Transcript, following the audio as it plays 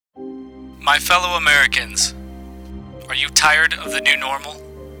My fellow Americans, are you tired of the new normal?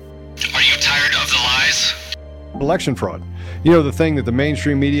 Are you tired of the lies? Election fraud. You know, the thing that the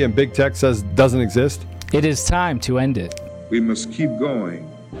mainstream media and big tech says doesn't exist? It is time to end it. We must keep going.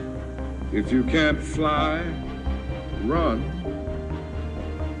 If you can't fly, run.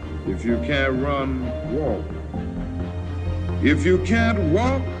 If you can't run, walk. If you can't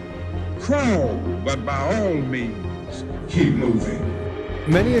walk, crawl. But by all means, keep moving.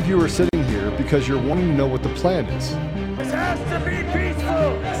 Many of you are sitting here because you're wanting to know what the plan is. This has to be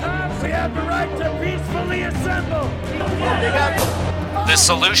peaceful. We have the right to peacefully assemble. The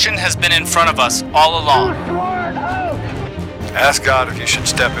solution has been in front of us all along. Ask God if you should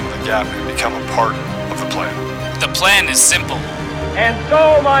step into the gap and become a part of the plan. The plan is simple. And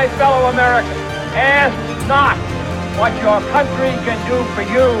so, my fellow Americans, ask not what your country can do for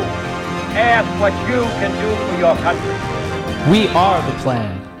you. Ask what you can do for your country. We are the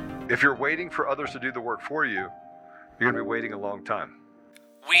plan. If you're waiting for others to do the work for you, you're going to be waiting a long time.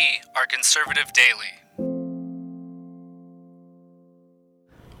 We are Conservative Daily.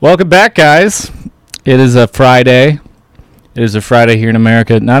 Welcome back, guys. It is a Friday. It is a Friday here in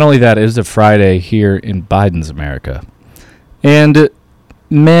America. Not only that, it is a Friday here in Biden's America. And,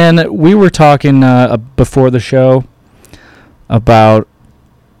 man, we were talking before the show about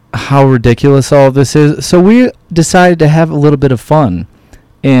how ridiculous all of this is. So we decided to have a little bit of fun.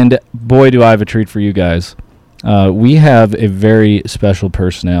 And, boy, do I have a treat for you guys. We have a very special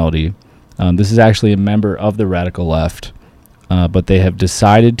personality. This is actually a member of the radical left. But they have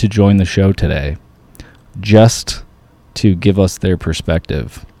decided to join the show today just to give us their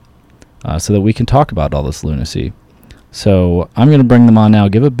perspective so that we can talk about all this lunacy. So I'm going to bring them on now.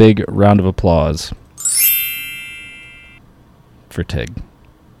 Give a big round of applause for Tig.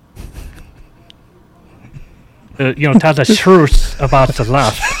 Tell the truth about the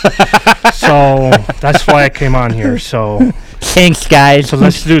left. So that's why I came on here. So thanks, guys. So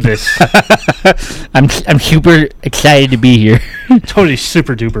let's do this. I'm super excited to be here. Totally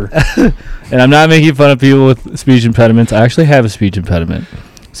super duper. And I'm not making fun of people with speech impediments. I actually have a speech impediment,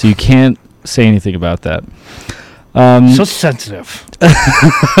 so you can't say anything about that. So sensitive.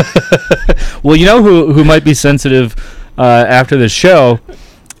 Well, you know who might be sensitive after this show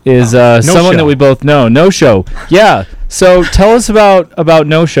is someone that we both know. No Show. Yeah. So tell us about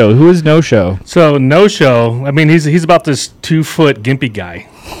No Show. Who is No Show? So No Show, I mean, he's about this 2-foot gimpy guy.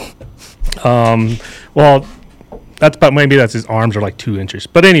 Well, that's his arms are like 2 inches.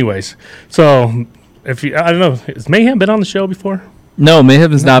 But anyways, so I don't know, has Mayhem been on the show before? No,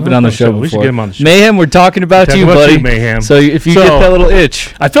 Mayhem has not been on the show before. We should get him on the show. Mayhem, we're talking about you, buddy. Mayhem. So if you get that little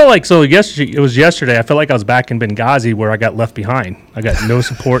itch. I felt like, it was yesterday, I felt like I was back in Benghazi where I got left behind. I got no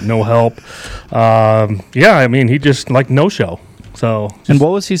support, no help. I mean, he just, No Show. So. And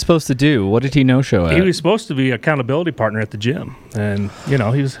what was he supposed to do? What did he No Show at? He was supposed to be accountability partner at the gym. And, he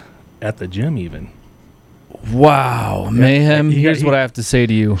was at the gym even. Wow. Mayhem, here's what I have to say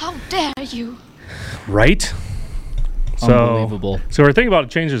to you. How dare you? Right? Unbelievable. So we're thinking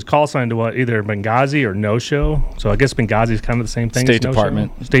about changing his call sign to what? Either Benghazi or No Show. So I guess Benghazi is kind of the same thing. State as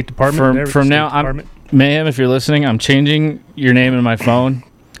Department. No Show. State Department. From now, Mayhem, if you're listening, I'm changing your name in my phone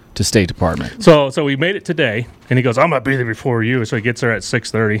to State Department. So we made it today, and he goes, "I'm gonna be there before you." So he gets there at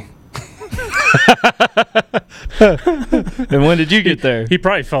 6:30. And when did you get there? He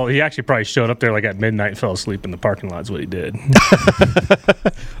actually probably showed up there like at midnight and fell asleep in the parking lot is what he did.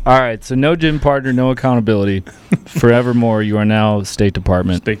 All right, so no gym partner, no accountability. Forevermore, you are now State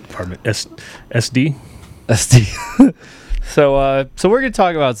Department. State Department. SD? SD. So we're going to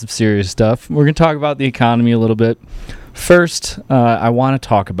talk about some serious stuff. We're going to talk about the economy a little bit. First, I want to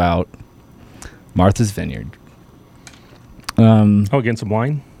talk about Martha's Vineyard. Getting some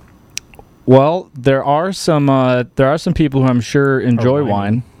wine? Well, there are some people who I'm sure enjoy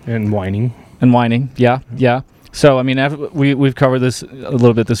wine and whining. Yeah. So I mean, we've covered this a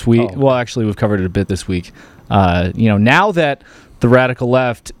little bit this week. Well, actually, we've covered it a bit this week. Now that the radical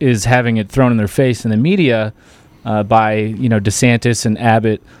left is having it thrown in their face in the media by DeSantis and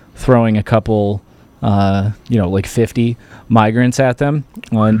Abbott throwing a couple, 50 migrants at them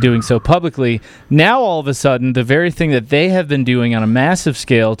and doing so publicly. Now, all of a sudden, the very thing that they have been doing on a massive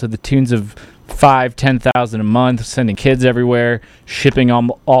scale to the tunes of 5,000-10,000 a month, sending kids everywhere, shipping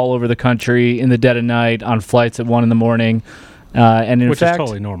them all over the country in the dead of night on flights at 1 a.m. And in fact, is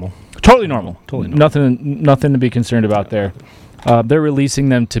totally normal. Totally normal. Nothing to be concerned about there. They're releasing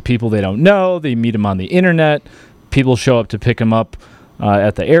them to people they don't know. They meet them on the internet. People show up to pick them up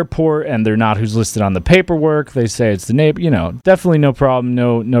at the airport, and they're not who's listed on the paperwork. They say it's the neighbor. Definitely no problem.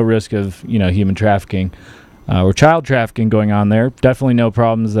 No risk of human trafficking or child trafficking going on there. Definitely no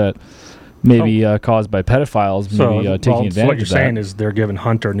problems that maybe caused by pedophiles, maybe taking advantage so what you're of that. saying is they're giving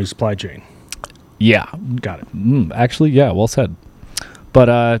Hunter a new supply chain. Yeah. Got it. Actually, yeah, well said.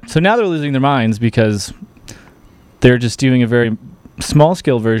 But so now they're losing their minds because they're just doing a very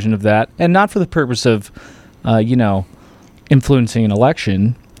small-scale version of that, and not for the purpose of, influencing an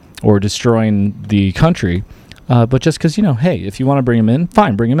election or destroying the country, but just because, hey, if you want to bring him in,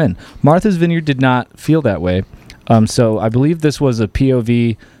 fine, bring him in. Martha's Vineyard did not feel that way. So I believe this was a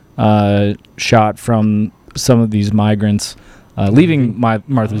POV shot from some of these migrants leaving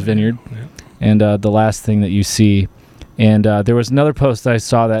Martha's Vineyard. Yeah. And the last thing that you see. And there was another post that I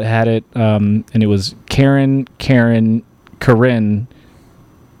saw that had it, and it was Corinna, Karen, and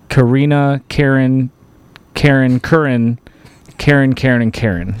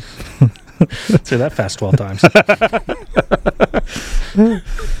Karen. Say that fast 12 times.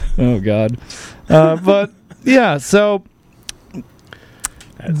 Oh, God. But, yeah, so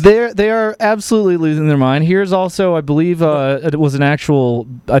they are absolutely losing their mind. Here's also, I believe, it was an actual,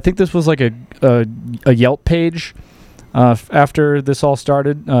 I think this was like a Yelp page after this all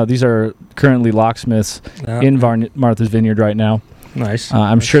started. These are currently locksmiths in Martha's Vineyard right now. Nice.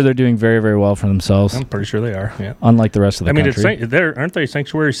 I'm sure they're doing very, very well for themselves. I'm pretty sure they are, yeah. Unlike the rest of the country. Aren't they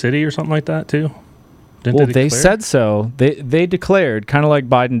Sanctuary City or something like that, too? Well, they said so. They declared, kind of like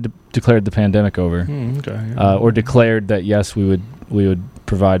Biden declared the pandemic over, okay, yeah. or declared that, yes, we would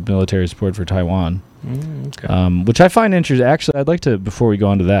provide military support for Taiwan, okay. Which I find interesting. Actually, I'd like to, before we go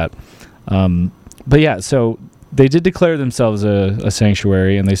on to that, but yeah, so they did declare themselves a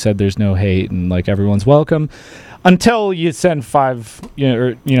sanctuary, and they said there's no hate, and like everyone's welcome. Until you send 50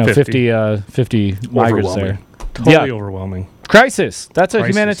 migrants there. Totally overwhelming. Crisis. That's a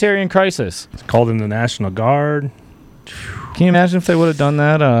humanitarian crisis. It's called in the National Guard. Can you imagine if they would have done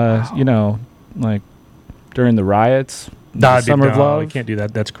that, like during the riots? Summer of Love? You can't do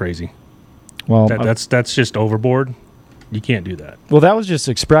that. That's crazy. Well, that's just overboard. You can't do that. Well, that was just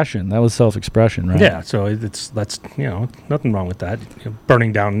expression. That was self-expression, right? Yeah, so that's nothing wrong with that.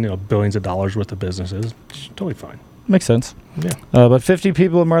 Burning down billions of dollars worth of businesses, totally fine. Makes sense. Yeah. But 50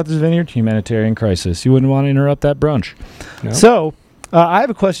 people at Martha's Vineyard, humanitarian crisis. You wouldn't want to interrupt that brunch. No. So, I have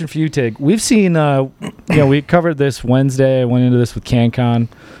a question for you, Tig. We've seen, we covered this Wednesday. I went into this with CanCon.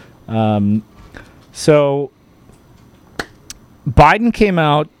 So, Biden came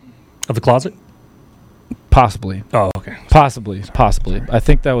out of the closet. Possibly. Oh, okay. Possibly. I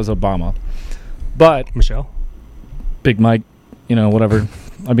think that was Obama. But Michelle? Big Mike, whatever.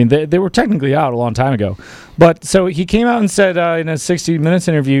 I mean, they were technically out a long time ago. But so he came out and said in a 60 Minutes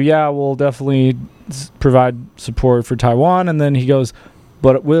interview, yeah, we'll definitely provide support for Taiwan. And then he goes,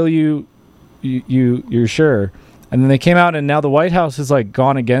 but will you're sure? And then they came out, and now the White House has like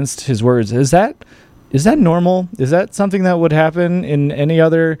gone against his words. Is that normal? Is that something that would happen in any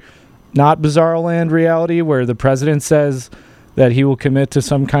other not Bizarro Land reality where the president says that he will commit to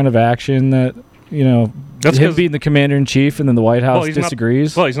some kind of action that, that's him being the commander-in-chief, and then the White House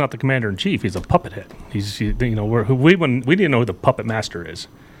disagrees? He's not the commander-in-chief. He's a puppet head. We didn't know who the puppet master is.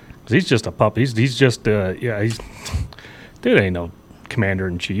 'Cause he's just a puppet. He's just, dude ain't no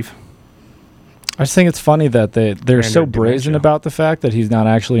commander-in-chief. I just think it's funny that they're so brazen about the fact that he's not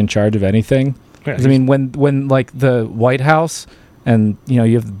actually in charge of anything. Yeah, I mean, when like the White House and you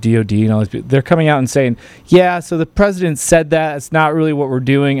have the DOD and all these people, they're coming out and saying, yeah, so the president said that, it's not really what we're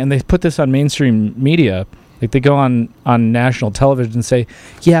doing, and they put this on mainstream media. Like they go on national television and say,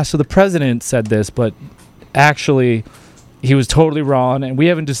 yeah, so the president said this, but actually he was totally wrong, and we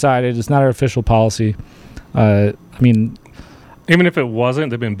haven't decided. It's not our official policy. I mean, even if it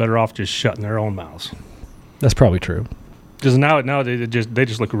wasn't, they've been better off just shutting their own mouths. That's probably true. Because now they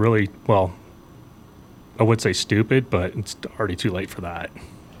just look really, well, I would say stupid, but it's already too late for that.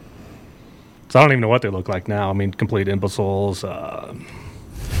 So I don't even know what they look like now. I mean, complete imbeciles. I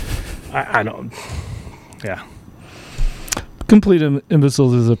don't. Yeah. Complete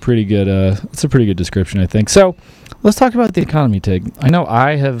imbeciles is a pretty good. It's a pretty good description, I think. So let's talk about the economy, Tig. I know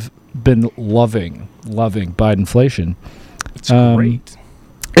I have been loving Bidenflation. It's great.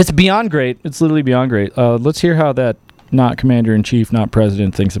 It's beyond great. It's literally beyond great. Let's hear how that not commander-in-chief, not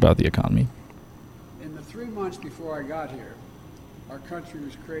president thinks about the economy. In the 3 months before I got here, our country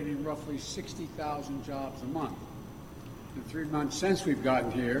was creating roughly 60,000 jobs a month. In the 3 months since we've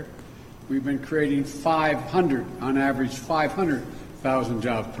gotten here, we've been creating 500, on average 500,000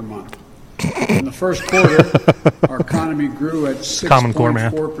 jobs per month. In the first quarter, our economy grew at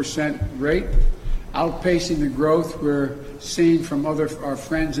 6.4% rate, outpacing the growth we're seeing from our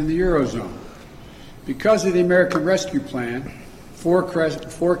friends in the Eurozone. Because of the American Rescue Plan,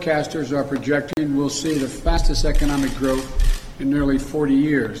 forecasters are projecting we'll see the fastest economic growth in nearly 40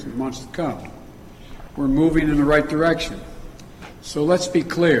 years in months to come. We're moving in the right direction. So let's be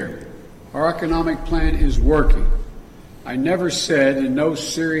clear. Our economic plan is working. I never said, and no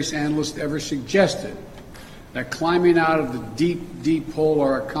serious analyst ever suggested, that climbing out of the deep, deep hole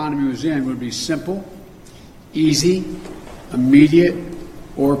our economy was in would be simple, easy, immediate,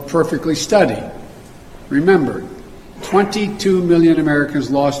 or perfectly steady. Remember, 22 million Americans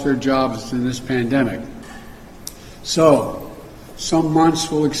lost their jobs in this pandemic. So, some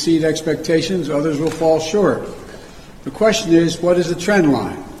months will exceed expectations, others will fall short. The question is, what is the trend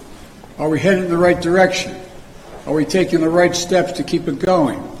line? Are we heading in the right direction? Are we taking the right steps to keep it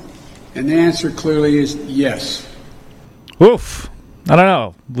going? And the answer clearly is yes. Oof. I don't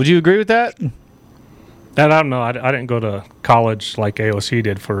know. Would you agree with that? I don't know. I didn't go to college like AOC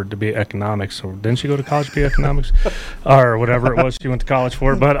did to be economics. Or didn't she go to college to be economics? Or whatever it was she went to college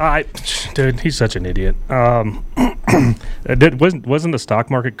for. But dude, he's such an idiot. Wasn't the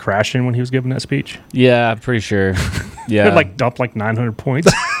stock market crashing when he was giving that speech? Yeah, I'm pretty sure. Yeah. It dumped 900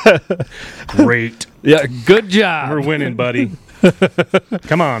 points. Great. Yeah, good job. We're winning, buddy.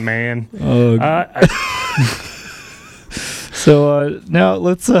 Come on, man. So now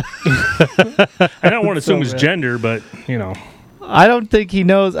let's. I don't want to assume his gender, but I don't think he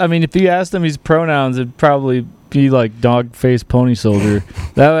knows. I mean, if you asked him his pronouns, it'd probably be like dog face pony soldier.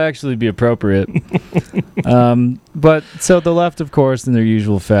 That would actually be appropriate. But so the left, of course, in their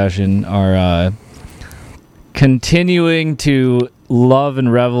usual fashion, are continuing to love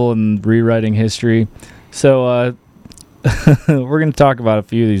and revel in rewriting history. So we're going to talk about a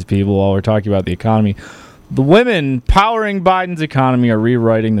few of these people while we're talking about the economy. The women powering Biden's economy are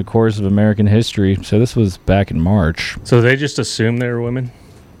rewriting the course of American history. So this was back in March. So they just assume they were women?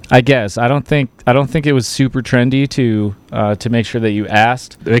 I guess. I don't think it was super trendy to make sure that you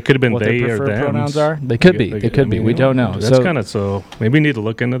asked. They could have been what they their or preferred them. pronouns are. They could be. They could be. We don't know. That's kind of so. Maybe we need to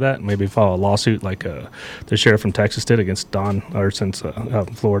look into that. Maybe file a lawsuit like the sheriff from Texas did against since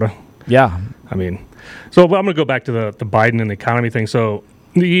Florida. Yeah. I mean, so I'm going to go back to the Biden and the economy thing. So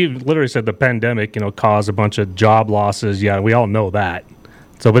you literally said the pandemic, caused a bunch of job losses. Yeah, we all know that.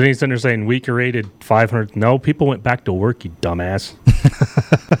 So, but then he's sitting there saying we created 500. No, people went back to work, you dumbass.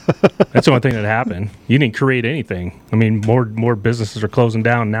 That's the only thing that happened. You didn't create anything. I mean, more businesses are closing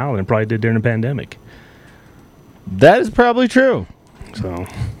down now than probably did during the pandemic. That is probably true. So,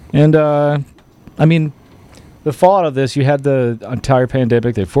 and I mean, the fallout of this, you had the entire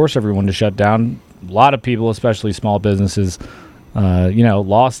pandemic. They forced everyone to shut down. A lot of people, especially small businesses,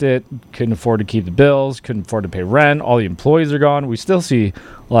 lost it, couldn't afford to keep the bills, couldn't afford to pay rent. All the employees are gone. We still see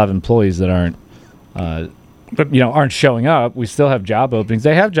a lot of employees that aren't showing up. We still have job openings.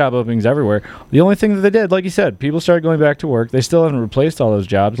 They have job openings everywhere. The only thing that they did, like you said, people started going back to work. They still haven't replaced all those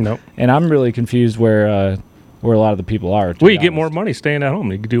jobs. Nope. And I'm really confused where a lot of the people are. Well, you get more money staying at home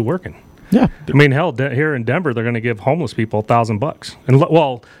than you do working. Yeah. I mean, hell, here in Denver, they're going to give homeless people $1,000. And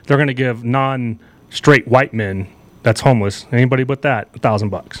they're going to give non-straight white men that's homeless, anybody but that,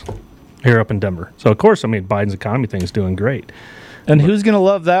 $1,000 here up in Denver. So, of course, I mean, Biden's economy thing is doing great. And who's going to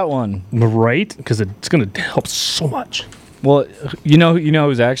love that one? Right? Because it's going to help so much. Well, you know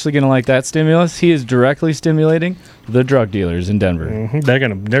who's actually going to like that stimulus? He is directly stimulating the drug dealers in Denver. Mm-hmm. They're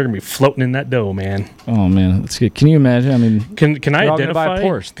gonna be floating in that dough, man. Oh man, that's good. Can you imagine? I mean, can I identify?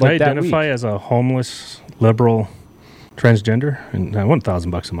 Can I identify as a homeless liberal transgender? And I want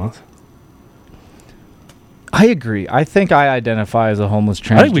 $1,000 a month. I agree. I think I identify as a homeless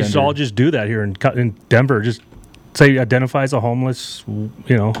transgender. I think we should all just do that here in Denver. Just say identify as a homeless.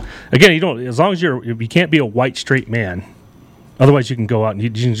 Again, you don't. As long as you can't be a white straight man. Otherwise, you can go out and you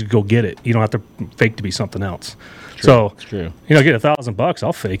can just go get it. You don't have to fake to be something else. True. So, it's true. Get $1,000.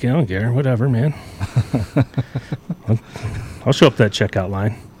 I'll fake it. I don't care. Whatever, man. I'll show up that checkout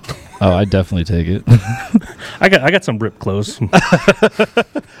line. Oh, I definitely take it. I got some ripped clothes.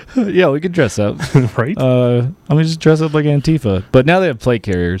 Yeah, we could dress up. Right? I'm gonna just dress up like Antifa. But now they have plate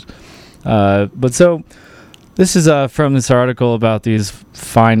carriers. But so this is from this article about these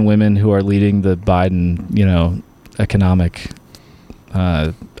fine women who are leading the Biden, economic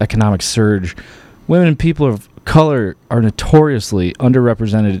surge. Women and people of color are notoriously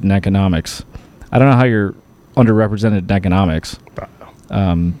underrepresented in economics. I don't know how you're underrepresented in economics.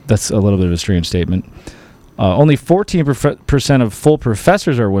 That's a little bit of a strange statement. Only 14% of full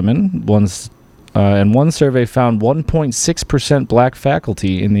professors are women. And one survey found 1.6% black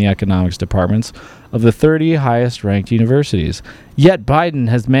faculty in the economics departments of the 30 highest-ranked universities. Yet Biden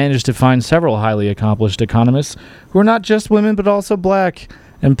has managed to find several highly accomplished economists who are not just women but also black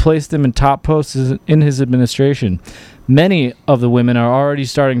and placed them in top posts in his administration. Many of the women are already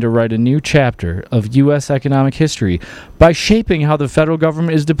starting to write a new chapter of U.S. economic history by shaping how the federal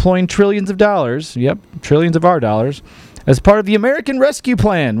government is deploying trillions of dollars, trillions of our dollars, as part of the American Rescue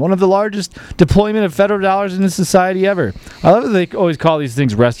Plan, one of the largest deployment of federal dollars in society ever. I love that they always call these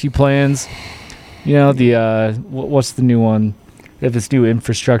things rescue plans. You know, the what's the new one? They have this new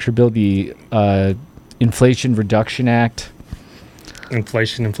infrastructure bill, the Inflation Reduction Act.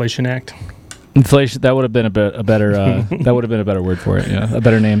 Inflation Act. Inflation. That would have been a better. That would have been a better word for it. Yeah, a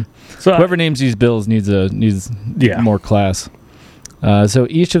better name. So whoever names these bills needs more class. So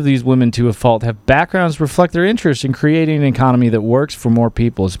each of these women, to a fault, have backgrounds reflect their interest in creating an economy that works for more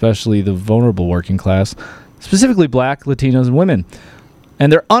people, especially the vulnerable working class, specifically Black, Latinos, and women.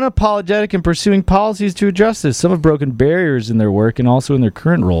 And they're unapologetic in pursuing policies to address this. Some have broken barriers in their work and also in their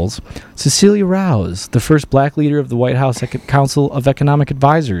current roles. Cecilia Rouse, the first Black leader of the White House Council of Economic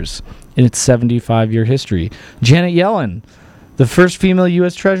Advisors in its 75-year history. Janet Yellen, the first female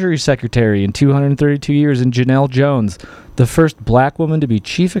U.S. Treasury Secretary in 232 years. And Janelle Jones, the first Black woman to be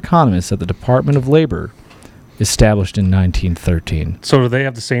chief economist at the Department of Labor, established in 1913. So do they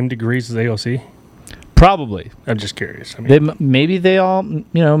have the same degrees as AOC? Probably. I'm just curious. I mean, maybe they're all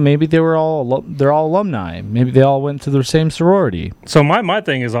alumni. Maybe they all went to the same sorority. So my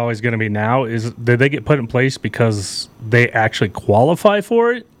thing is always going to be now is, did they get put in place because they actually qualify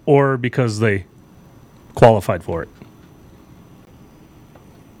for it or because they qualified for it?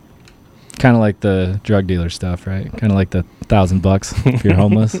 Kind of like the drug dealer stuff, right? Kind of like the $1,000 if you're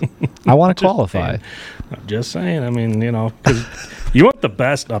homeless. I want to qualify. I'm just saying. I mean, you know, because you want the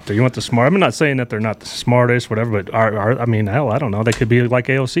best up there. You want the smart. I'm not saying that they're not the smartest, whatever. But I mean, hell, I don't know. They could be like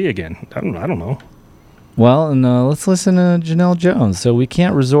AOC again. I don't know. Well, and let's listen to Janelle Jones. So we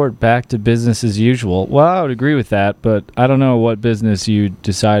can't resort back to business as usual. Well, I would agree with that, but I don't know what business you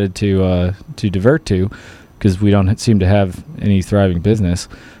decided to divert to, because we don't seem to have any thriving business.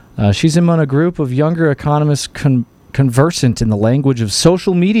 She's among a group of younger economists conversant in the language of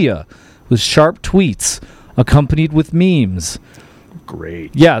social media with sharp tweets accompanied with memes.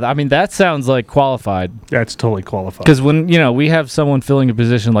 Great. Yeah, I mean, that sounds like qualified. That's totally qualified. Because when, we have someone filling a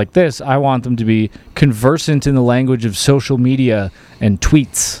position like this, I want them to be conversant in the language of social media and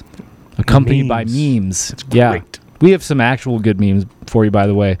tweets accompanied by memes. That's great. We have some actual good memes for you, by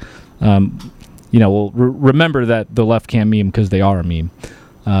the way. We'll remember that the left can't meme because they are a meme.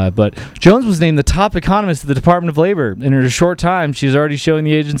 But Jones was named the top economist at the Department of Labor. And in a short time, she's already showing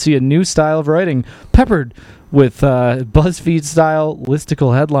the agency a new style of writing, peppered with BuzzFeed-style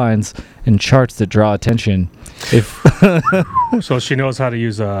listicle headlines and charts that draw attention. So she knows how to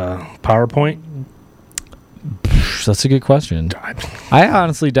use PowerPoint? That's a good question. I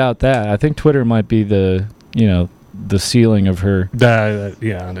honestly doubt that. I think Twitter might be the ceiling of her.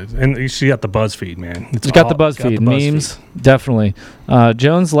 And she got the BuzzFeed, man. She's got the BuzzFeed. Memes, definitely.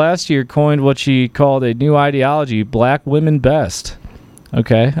 Jones last year coined what she called a new ideology, Black Women Best.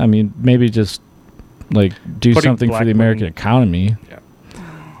 Okay, I mean, maybe just do something for the American economy.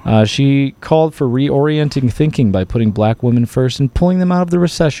 Yeah. She called for reorienting thinking by putting Black women first and pulling them out of the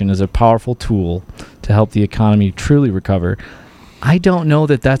recession as a powerful tool to help the economy truly recover. I don't know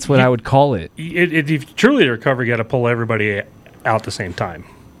that that's what I would call it. If you truly recover, you got to pull everybody out at the same time,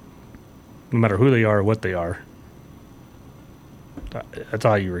 no matter who they are or what they are. That's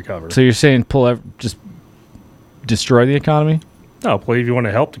how you recover. So you're saying just destroy the economy? No, if you want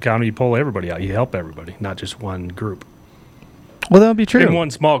to help the economy, you pull everybody out. You help everybody, not just one group. Well, that would be true. And one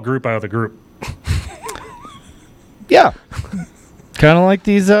small group out of the group. Yeah. Kind of like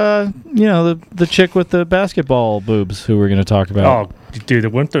these, the chick with the basketball boobs who we're going to talk about. Oh, dude,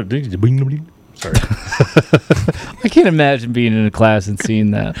 it went through. Sorry. I can't imagine being in a class and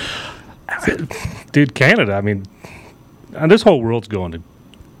seeing that. Dude, Canada, I mean, this whole world's going to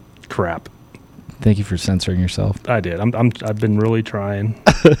crap. Thank you for censoring yourself. I did. I've been really trying.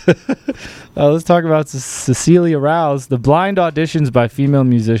 Let's talk about Cecilia Rouse, the blind auditions by female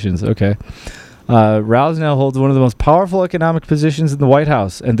musicians. Okay. Rouse now holds one of the most powerful economic positions in the White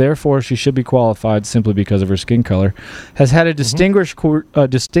House, and therefore she should be qualified simply because of her skin color. Has had a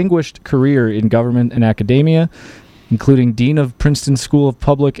distinguished career in government and academia, including Dean of Princeton School of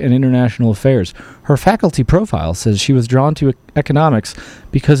Public and International Affairs. Her faculty profile says she was drawn to economics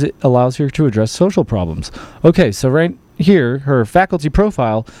because it allows her to address social problems. Okay, so right here, her faculty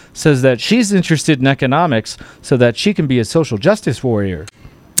profile says that she's interested in economics so that she can be a social justice warrior.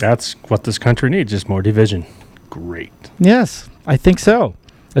 That's what this country needs, just more division. Great. Yes, I think so.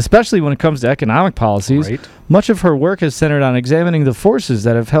 Especially when it comes to economic policies. Right. Much of her work is centered on examining the forces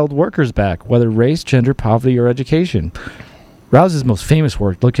that have held workers back, whether race, gender, poverty, or education. Rouse's most famous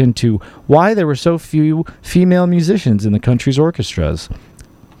work looked into why there were so few female musicians in the country's orchestras.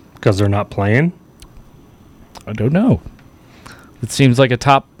 Because they're not playing? I don't know. It seems like a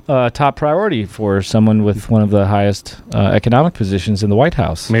top priority for someone with one of the highest economic positions in the White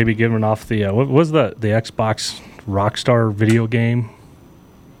House. Maybe giving off the what was the Xbox Rockstar video game?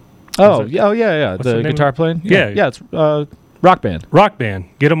 Yeah. The guitar playing? Yeah. It's Rock Band. Rock Band.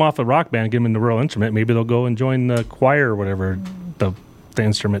 Get them off the Rock Band, get them in the real instrument. Maybe they'll go and join the choir or whatever the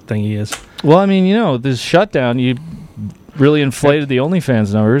instrument thingy is. Well, I mean, this shutdown, you really inflated the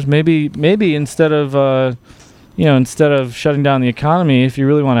OnlyFans numbers. Maybe instead of shutting down the economy, if you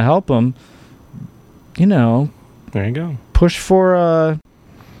really want to help them, there you go. Push for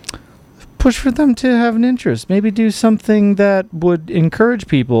them to have an interest. Maybe do something that would encourage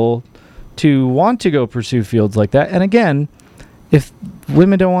people to want to go pursue fields like that. And again, if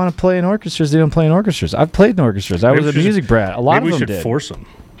women don't want to play in orchestras, they don't play in orchestras. I've played in orchestras. I was a music brat. A lot of them did. Maybe we should force them.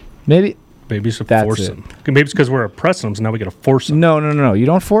 Maybe we should force them. Maybe it's because we're oppressing them, so now we got to force them. No. You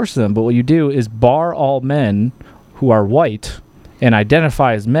don't force them. But what you do is bar all men who are white and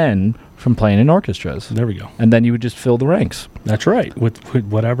identify as men from playing in orchestras. There we go. And then you would just fill the ranks. That's right, with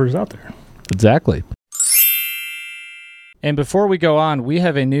whatever's out there. Exactly. And before we go on, we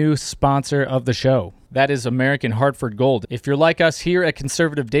have a new sponsor of the show. That is American Hartford Gold. If you're like us here at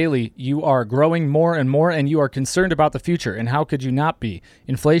Conservative Daily, you are growing more and more, and you are concerned about the future. And how could you not be?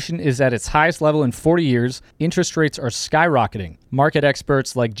 Inflation is at its highest level in 40 years. Interest rates are skyrocketing. Market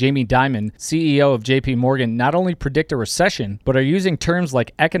experts like Jamie Dimon, CEO of JP Morgan, not only predict a recession, but are using terms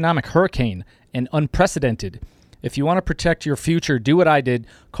like economic hurricane and unprecedented. If you want to protect your future, do what I did.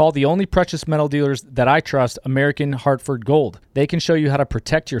 Call the only precious metal dealers that I trust, American Hartford Gold. They can show you how to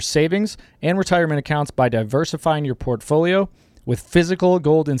protect your savings and retirement accounts by diversifying your portfolio with physical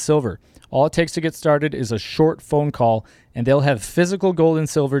gold and silver. All it takes to get started is a short phone call, and they'll have physical gold and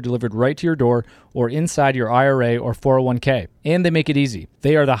silver delivered right to your door or inside your IRA or 401k. And they make it easy.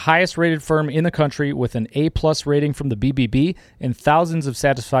 They are the highest rated firm in the country with an A+ rating from the BBB and thousands of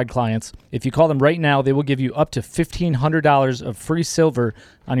satisfied clients. If you call them right now, they will give you up to $1,500 of free silver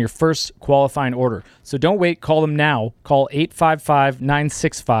on your first qualifying order. So don't wait. Call them now. Call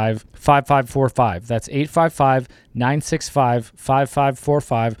 855-965-5545. That's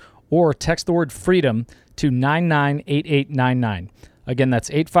 855-965-5545. Or text the word FREEDOM to 998899. Again, that's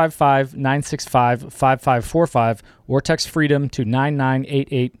 855-965-5545, or text FREEDOM to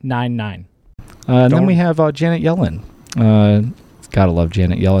 998899. And then we have Janet Yellen. Gotta love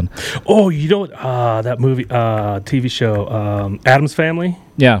Janet Yellen. Oh, you know what? That movie, TV show, Addams Family?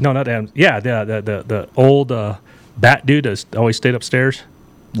 Yeah. No, not Addams. Yeah, the old bat dude that always stayed upstairs.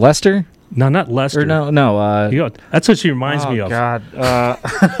 Lester? No, not Lester. Or no. That's what she reminds me of. Oh, God.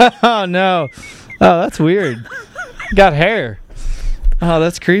 Oh, no. Oh, that's weird. Got hair. Oh,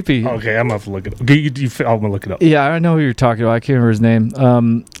 that's creepy. Okay, I'm going to have to look it up. I'm going to look it up. Yeah, I know who you're talking about. I can't remember his name.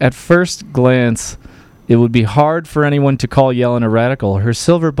 At first glance, it would be hard for anyone to call Yellen a radical. Her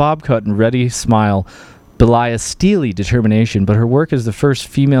silver bob cut and ready smile belie a steely determination, but her work as the first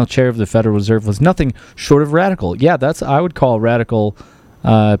female chair of the Federal Reserve was nothing short of radical. Yeah, I would call radical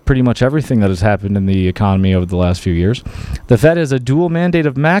pretty much everything that has happened in the economy over the last few years. The Fed has a dual mandate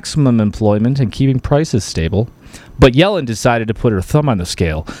of maximum employment and keeping prices stable. But Yellen decided to put her thumb on the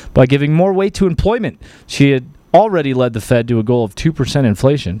scale by giving more weight to employment. She had already led the Fed to a goal of 2%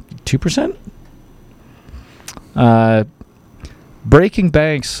 inflation. 2%? Breaking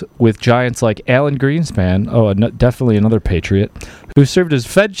banks with giants like Alan Greenspan, definitely another patriot, who served as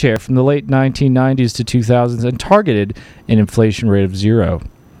Fed chair from the late 1990s to 2000s and targeted an inflation rate of 0.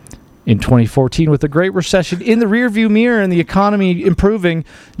 In 2014, with the Great Recession in the rearview mirror and the economy improving,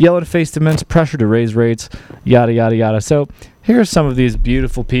 Yellen faced immense pressure to raise rates, yada, yada, yada. So here are some of these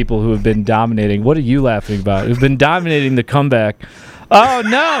beautiful people who have been dominating. What are you laughing about? Who've been dominating the comeback. Oh,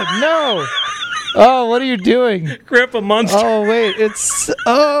 no. Oh, what are you doing? Grandpa Munster. Oh, wait. It's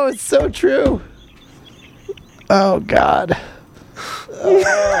so true. Oh, God.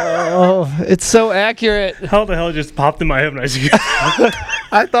 Oh, it's so accurate. How the hell just popped in my head when I see it?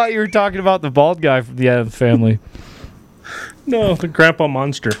 I thought you were talking about the bald guy from the Addams Family. No, the Grandpa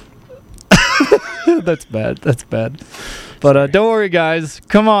Munster. That's bad. But don't worry, guys.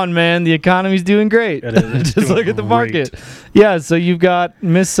 Come on, man. The economy's doing great. Just look at the market. Yeah, so you've got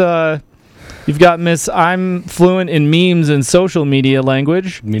Miss I'm fluent in memes and social media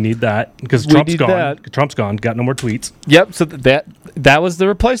language. We need that because Trump's gone. Trump's gone. Got no more tweets. Yep. So that was the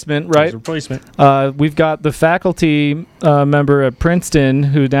replacement, right? We've got the faculty member at Princeton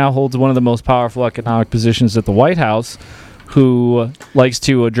who now holds one of the most powerful economic positions at the White House, who likes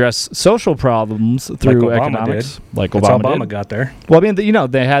to address social problems through Obama economics, did. like That's Obama how Obama did. got there. Well, I mean,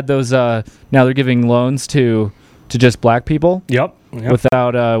 they had those. Now they're giving loans to just black people Yep.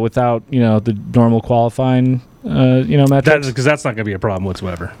 without the normal qualifying metrics. Because that's not going to be a problem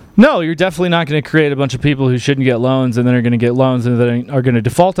whatsoever. No, you're definitely not going to create a bunch of people who shouldn't get loans and then are going to get loans and then are going to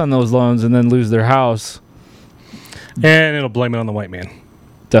default on those loans and then lose their house. And it'll blame it on the white man.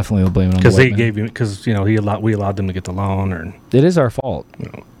 Definitely will blame it on the Because white they man. gave you, because we allowed them to get the loan, or It is our fault.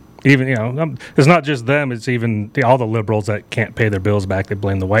 even it's not just them. It's even all the liberals that can't pay their bills back. They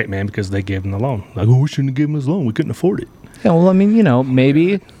blame the white man because they gave him the loan. Like, we shouldn't have given him his loan. We couldn't afford it. Yeah, well, I mean,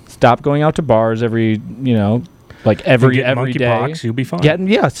 maybe stop going out to bars every every day. Monkeypox, you'll be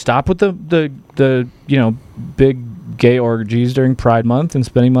fine. Stop with the big gay orgies during Pride Month and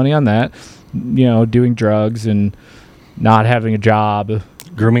spending money on that. Doing drugs and not having a job.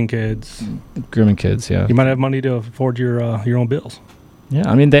 Grooming kids. Yeah. You might have money to afford your own bills. Yeah,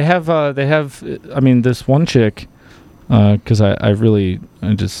 I mean they have this one chick, because I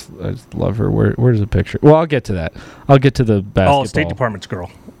just love her. Where's the picture? Well, I'll get to that. I'll get to the basketball. Oh, State Department's girl.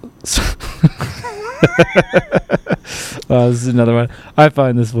 This is another one. I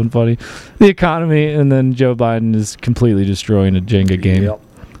find this one funny. The economy, and then Joe Biden is completely destroying a Jenga game. Yep.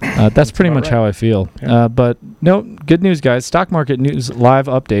 That's pretty much how I feel. Yeah. But no, good news, guys. Stock market news live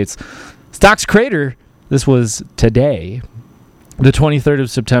updates. Stocks crater. This was today, the 23rd of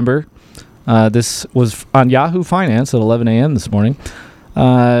September. This was on Yahoo Finance at 11 a.m. this morning.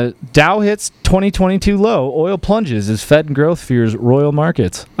 Dow hits 2022 low. Oil plunges as Fed and growth fears royal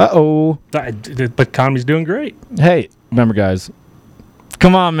markets. Uh-oh. The economy's doing great. Hey, remember, guys.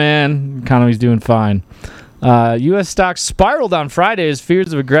 Come on, man. Economy's doing fine. U.S. stocks spiraled on Friday as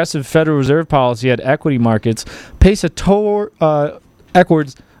fears of aggressive Federal Reserve policy had equity markets pace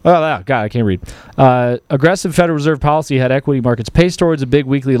equity. God, I can't read. Aggressive Federal Reserve policy had equity markets pace towards a big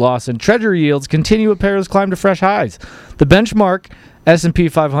weekly loss, and Treasury yields continue a perilous climb to fresh highs. The benchmark S&P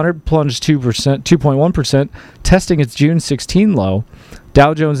 500 plunged 2.1%, testing its June 16 low.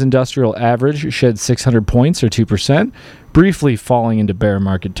 Dow Jones Industrial Average shed 600 points, or 2%, briefly falling into bear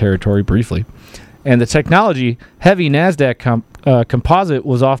market territory, And the technology-heavy NASDAQ composite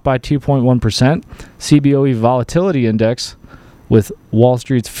was off by 2.1%. CBOE Volatility Index with Wall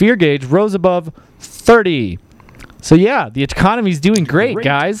Street's fear gauge rose above 30. So, yeah, the economy's doing great,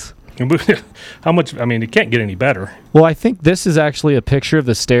 guys. How much? I mean, it can't get any better. Well, I think this is actually a picture of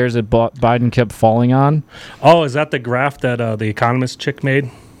the stairs that Biden kept falling on. Oh, is that the graph that the Economist chick made?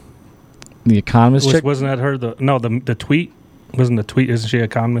 The Economist chick? Wasn't that her? The tweet? Wasn't the tweet? Isn't she an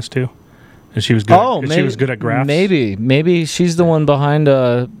economist too? And she was good. She was good at graphs. Maybe she's the one behind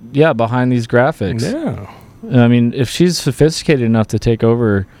behind these graphics. Yeah. I mean, if she's sophisticated enough to take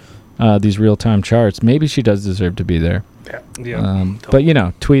over these real-time charts, maybe she does deserve to be there. Yeah. But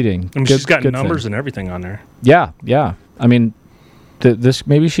tweeting. I mean, she's got numbers and everything on there. Yeah. I mean, this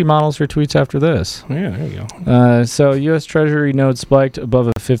maybe she models her tweets after this. Yeah, there you go. So U.S. Treasury note spiked above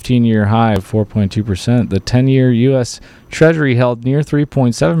a 15-year high of 4.2%. The 10-year U.S. Treasury held near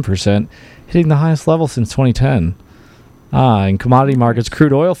 3.7%, hitting the highest level since 2010. In commodity markets,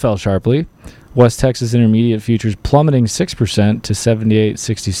 crude oil fell sharply. West Texas Intermediate futures plummeting 6% to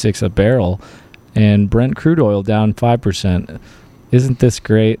 $78.66 a barrel, and Brent crude oil down 5%. Isn't this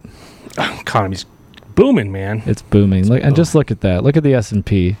great? Economy's booming, man. It's booming. And just look at that. Look at the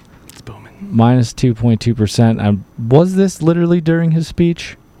S&P. It's booming. Minus 2.2%. Was this literally during his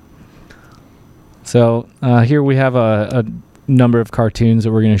speech? So here we have a number of cartoons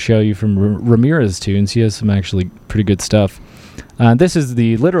that we're going to show you from Ramirez Tunes. He has some actually pretty good stuff. This is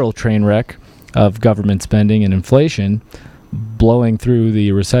the literal train wreck of government spending and inflation blowing through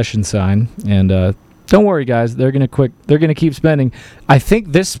the recession sign. And don't worry, guys, they're going to keep spending. I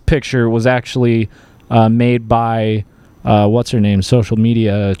think this picture was actually made by what's her name, social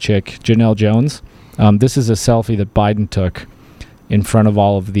media chick, Janelle Jones. This is a selfie that Biden took in front of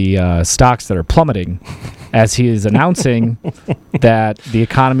all of the stocks that are plummeting as he is announcing that the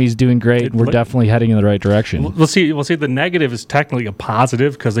economy is doing great and we're definitely heading in the right direction. We'll see. The negative is technically a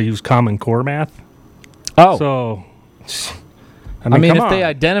positive because they use Common Core math. Oh. So, I mean if they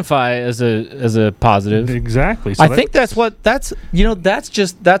identify as a positive. Exactly. So I think that's what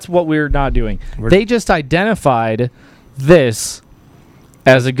we're not doing. They just identified this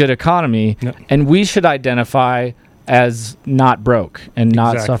as a good economy, and we should identify as not broke and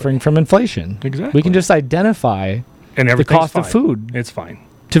not suffering from inflation. Exactly. We can just identify the cost of food. It's fine.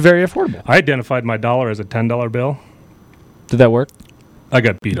 To very affordable. I identified my dollar as a $10 bill. Did that work? I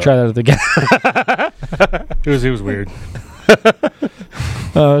got beat up. Try that again. It was weird.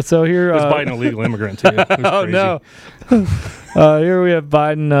 So here, Was Biden a legal immigrant too? It was oh crazy. no! Here we have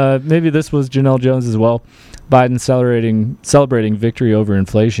Biden. Maybe this was Janelle Jones as well. Biden celebrating victory over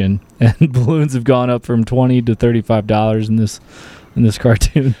inflation, and balloons have gone up from $20 to $35 in this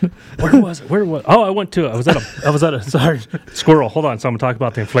cartoon. Where was it? Oh, I went to. I was at a. Sorry, squirrel. Hold on. So I'm gonna talk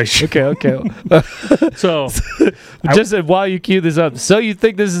about the inflation. Okay. So, just while you cue this up, so you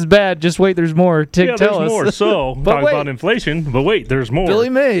think this is bad? Just wait. There's more. Tell there's us. more. So But talk wait. about inflation. But wait, there's more. Billy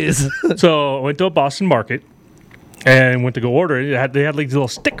Mays. So I went to a Boston market and went to go order it. They had like these little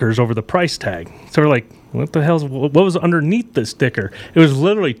stickers over the price tag. So we're like, what the hell's what was underneath the sticker? It was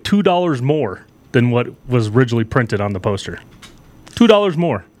literally $2 more than what was originally printed on the poster. $2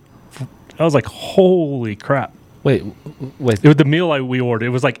 more. I was like, holy crap. wait. It was the meal we ordered. It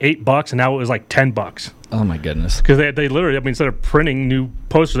was like $8 and now it was like $10. Oh my goodness. Because they literally, instead of printing new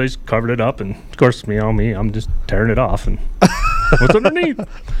posters, they just covered it up. And of course, me, I'm just tearing it off. And what's underneath?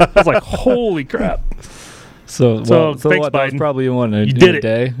 I was like, holy crap. So thanks, what? That was Biden. probably in did a it.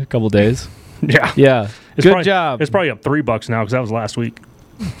 day, a couple days. Yeah. Yeah. Good Good job. It's probably up $3 now because that was last week.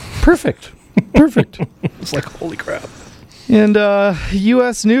 Perfect. It's like, holy crap. And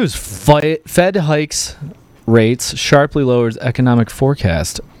U.S. news: Fed hikes rates, sharply lowers economic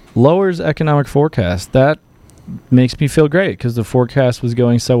forecast. That makes me feel great because the forecast was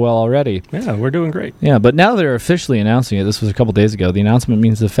going so well already. Yeah, we're doing great. Yeah, but now they're officially announcing it. This was a couple days ago. The announcement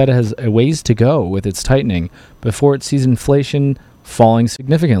means the Fed has a ways to go with its tightening before it sees inflation falling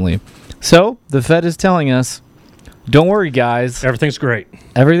significantly. So the Fed is telling us, don't worry, guys. Everything's great.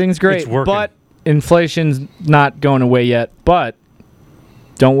 Everything's great, It's working. but inflation's not going away yet. But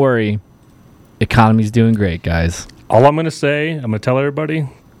don't worry, economy's doing great, guys. All I'm going to say, I'm going to tell everybody,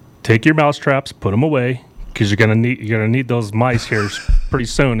 take your mouse traps, put them away, because you're gonna need those mice here pretty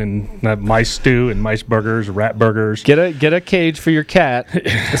soon, and mice stew and mice burgers, rat burgers. Get a cage for your cat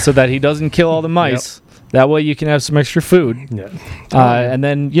so that he doesn't kill all the mice. Yep. That way you can have some extra food. Yeah. And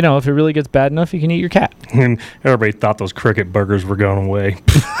then, if it really gets bad enough, you can eat your cat. And everybody thought those cricket burgers were going away.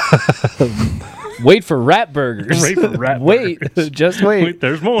 Wait for rat burgers. Wait for rat burgers. Just wait. Wait,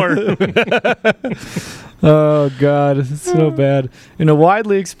 there's more. Oh, God. It's so bad. In a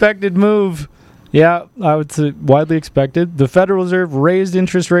widely expected move, yeah, I would say widely expected, the Federal Reserve raised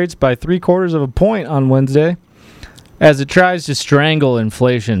interest rates by 0.75 of a point on Wednesday as it tries to strangle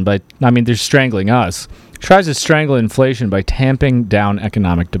inflation they're strangling us. Tries to strangle inflation by tamping down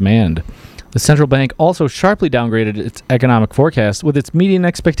economic demand. The central bank also sharply downgraded its economic forecast with its median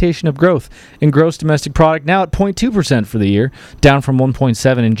expectation of growth in gross domestic product now at 0.2% for the year, down from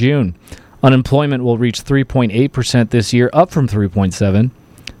 1.7 in June. Unemployment will reach 3.8% this year, up from 3.7.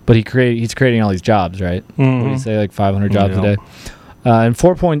 But he's creating all these jobs, right? Mm-hmm. What do you say, like 500 jobs a day? And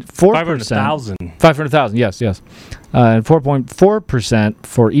 4.4%. 500,000. 500,000, yes. And 4.4%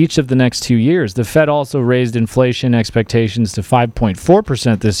 for each of the next 2 years. The Fed also raised inflation expectations to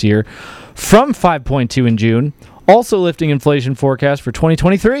 5.4% this year from 5.2 in June, also lifting inflation forecast for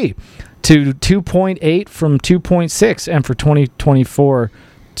 2023 to 2.8 from 2.6 and for 2024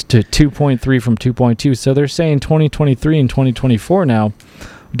 to 2.3 from 2.2. So they're saying 2023 and 2024 now.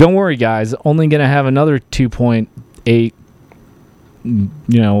 Don't worry, guys. Only going to have another 2.8,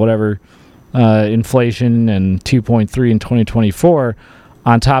 inflation and 2.3 in 2024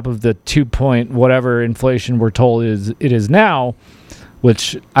 on top of the 2 point whatever inflation we're told it is now,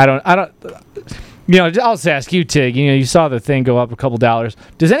 which I don't. I'll just ask you, Tig. You saw the thing go up a couple dollars.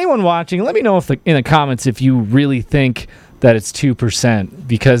 Does anyone watching? Let me know in the comments if you really think that it's 2%,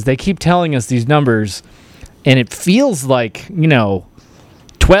 because they keep telling us these numbers, and it feels like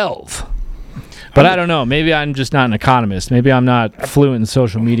 12. But I don't know. Maybe I'm just not an economist. Maybe I'm not fluent in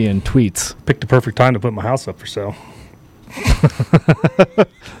social media and tweets. Picked the perfect time to put my house up for sale.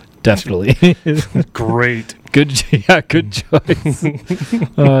 Definitely. Great. Good choice.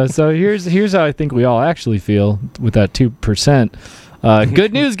 So here's how I think we all actually feel with that 2%.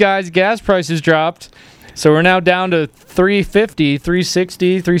 Good news, guys. Gas prices dropped. So we're now down to $3.50,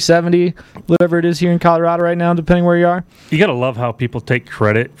 $3.60, $3.70, whatever it is here in Colorado right now, depending where you are. You got to love how people take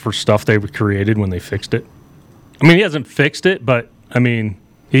credit for stuff they created when they fixed it. I mean, he hasn't fixed it, but,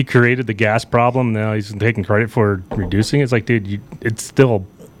 he created the gas problem. Now he's taking credit for reducing it. It's like, dude, it's still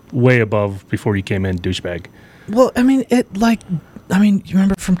way above before you came in, douchebag. Well, you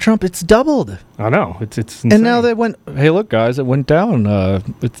remember from Trump, it's doubled. I know. It's insane. And now they went, hey, look, guys, it went down.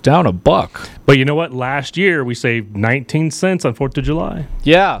 It's down $1. But you know what? Last year, we saved 19 cents on 4th of July.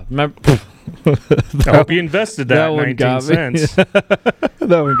 Yeah. Remember? I hope you invested that 19 cents. That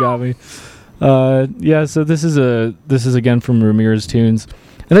one got me. So this is again from Ramirez Tunes.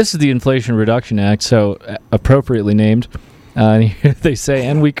 And this is the Inflation Reduction Act, so appropriately named. And here they say,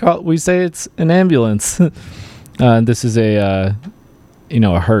 and we say it's an ambulance. This is a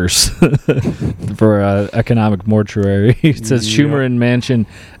hearse for economic mortuary. It says Schumer and Manchin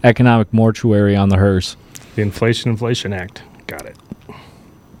economic mortuary on the hearse. The Inflation Act. Got it.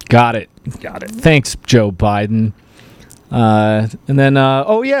 Got it. Thanks, Joe Biden. And then,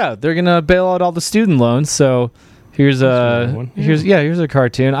 they're gonna bail out all the student loans. So here's a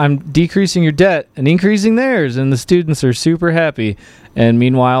cartoon. I'm decreasing your debt and increasing theirs, and the students are super happy. And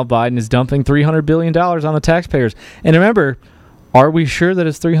meanwhile, Biden is dumping $300 billion on the taxpayers. And remember, are we sure that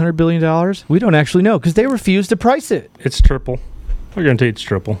it's $300 billion? We don't actually know because they refuse to price it. It's triple. I guarantee it's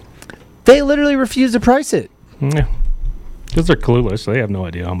triple. They literally refuse to price it. Yeah. Because they're clueless. They have no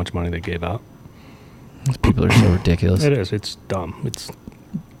idea how much money they gave out. These people are so ridiculous. It is. It's dumb.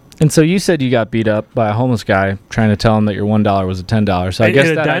 And so you said you got beat up by a homeless guy trying to tell him that your $1 was a $10. So I guess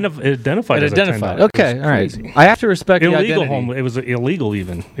it identified as a $10. Okay, all right. Crazy. I have to respect the illegal identity. It was illegal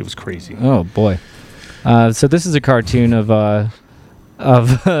even. It was crazy. Oh boy. So this is a cartoon of a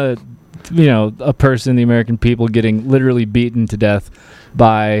person, the American people, getting literally beaten to death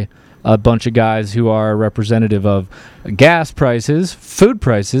by a bunch of guys who are representative of gas prices, food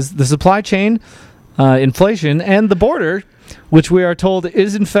prices, the supply chain, inflation, and the border, which we are told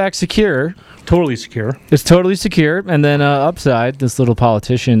is in fact secure. Totally secure. It's totally secure. And then upside, this little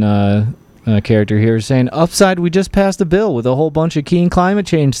politician character here is saying, upside, we just passed a bill with a whole bunch of keen climate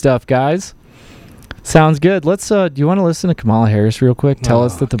change stuff, guys. Sounds good. Let's. Do you want to listen to Kamala Harris real quick? Tell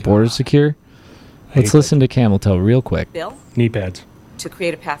us that the border's secure. Let's listen to Camel Toe real quick. Bill? Knee pads. To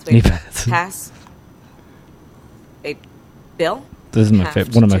create a pathway to pass a bill. This is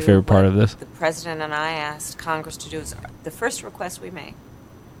one of my favorite part of this. The president and I asked Congress to do is the first request we make.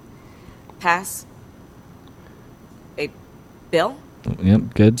 Pass a bill. Yep,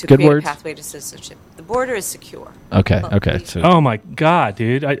 good. To Good create words. A pathway to citizenship. The border is secure. Okay. So. Oh my God,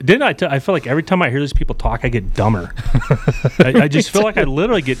 dude! I feel like every time I hear these people talk, I get dumber. I just feel like I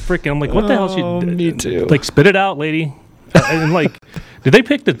literally get freaking. I'm like, what the hell? Me too. Like, spit it out, lady. And like, did they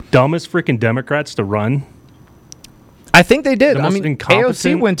pick the dumbest freaking Democrats to run? I think they did. The I most mean, incompetent-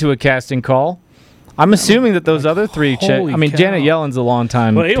 AOC went to a casting call. I'm assuming that those other three. holy cow. Janet Yellen's a long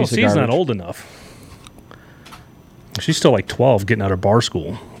time. Well, piece of AOC's not garbage. old enough. She's still like 12, getting out of bar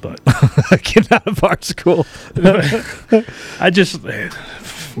school. But Getting out of bar school. I just,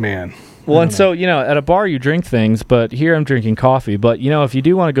 man. Well, and so, at a bar you drink things, but here I'm drinking coffee. But, if you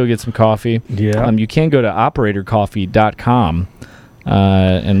do want to go get some coffee, you can go to operatorcoffee.com.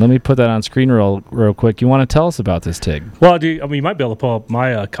 And let me put that on screen real quick. You want to tell us about this, Tig? Well, you might be able to pull up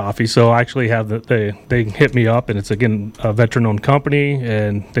my coffee. So I actually have they hit me up, and it's, again, a veteran-owned company.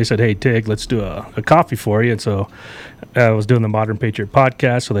 And they said, hey, Tig, let's do a coffee for you. And so I was doing the Modern Patriot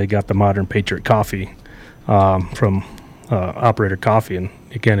podcast, so they got the Modern Patriot coffee from Operator Coffee. And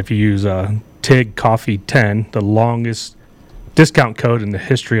again, if you use TIG Coffee 10, the longest discount code in the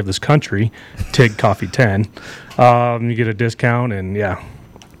history of this country, TIG Coffee 10, you get a discount. And go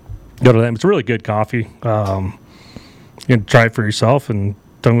to them. It's a really good coffee. You can try it for yourself and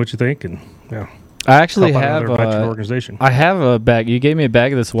tell me what you think. And I actually have an organization. I have a bag. You gave me a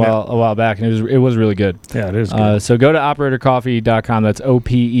bag of this a while back, and it was really good. Yeah, it is good. So go to operatorcoffee.com. That's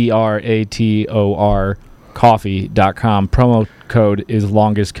OPERATOR coffee.com. Promo code is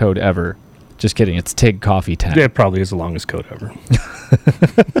longest code ever. Just kidding. It's TIG Coffee 10. Yeah, it probably is the longest code ever.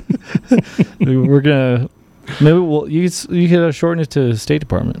 We're gonna you could shorten it to State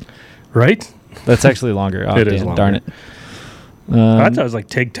Department. Right? That's actually longer. Oh, It is longer. Darn it. I thought it was like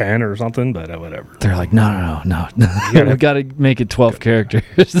TIG 10 or something, but whatever. They're like, no. We got to make it 12 characters.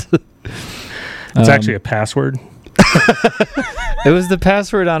 It's actually a password. It was the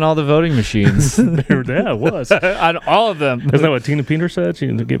password on all the voting machines. Yeah, it was. On all of them. Isn't that what Tina Peter said? She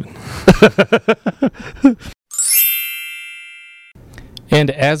ended up giving.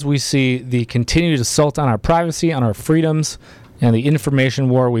 And as we see the continued assault on our privacy, on our freedoms, and the information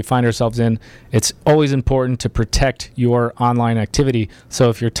war we find ourselves in, it's always important to protect your online activity. So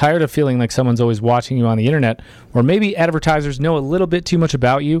if you're tired of feeling like someone's always watching you on the internet, or maybe advertisers know a little bit too much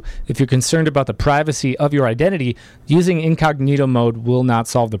about you, if you're concerned about the privacy of your identity, using incognito mode will not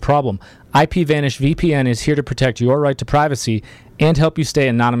solve the problem. IPVanish VPN is here to protect your right to privacy and help you stay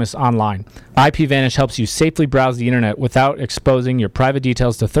anonymous online. IPVanish helps you safely browse the internet without exposing your private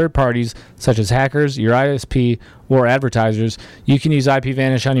details to third parties such as hackers, your ISP, or advertisers. You can use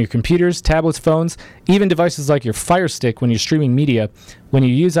IPVanish on your computers, tablets, phones, even devices like your Fire Stick when you're streaming media. When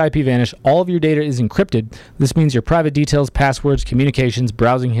you use IPVanish, all of your data is encrypted. This means your private details, passwords, communications,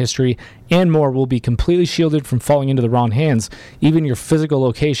 browsing history, and more will be completely shielded from falling into the wrong hands. Even your physical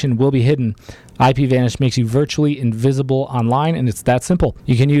location will be hidden hidden. IPVanish makes you virtually invisible online, and it's that simple.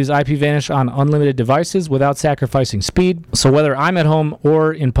 You can use IPVanish on unlimited devices without sacrificing speed. So whether I'm at home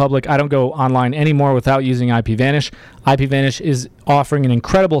or in public, I don't go online anymore without using IPVanish. IPVanish is offering an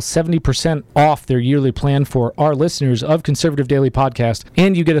incredible 70% off their yearly plan for our listeners of Conservative Daily Podcast,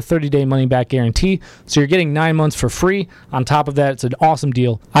 and you get a 30-day money-back guarantee, so you're getting 9 months for free. On top of that, it's an awesome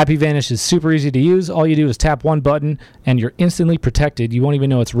deal. IPVanish is super easy to use. All you do is tap one button, and you're instantly protected. You won't even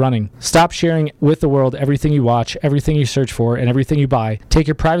know it's running. Stop sharing with the world everything you watch, everything you search for, and everything you buy. Take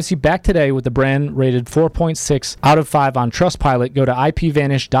your privacy back today with the brand rated 4.6 out of 5 on Trustpilot. Go to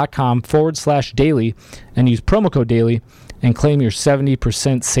ipvanish.com/daily and use promo code daily and claim your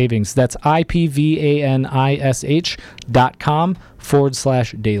 70% savings. That's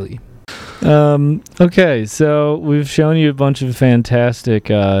ipvanish.com/daily. Okay, so we've shown you a bunch of fantastic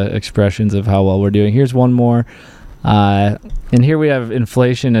expressions of how well we're doing. Here's one more. And here we have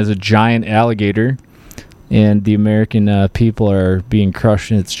inflation as a giant alligator, and the American people are being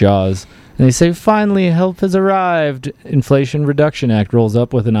crushed in its jaws. And they say, finally, help has arrived. Inflation Reduction Act rolls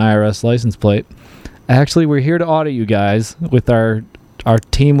up with an IRS license plate. Actually, we're here to audit you guys with our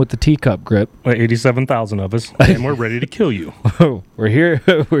team with the teacup grip. 87,000 of us, and we're ready to kill you. We're here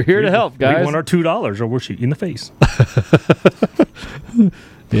to help, guys. We want our $2 or we'll shoot you in the face.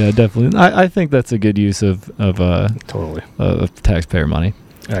 Yeah, definitely. I think that's a good use of totally of taxpayer money.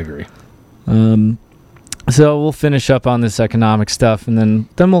 I agree. So we'll finish up on this economic stuff, and then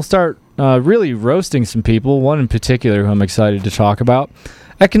we'll start really roasting some people. One in particular who I'm excited to talk about.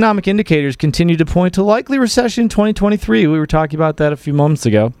 Economic indicators continue to point to likely recession in 2023. We were talking about that a few moments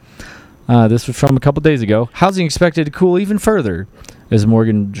ago. This was from a couple days ago. Housing expected to cool even further as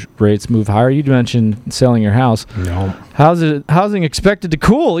mortgage rates move higher. You mentioned selling your house. No. Housing expected to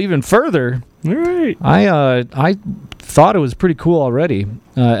cool even further. All right. I thought it was pretty cool already.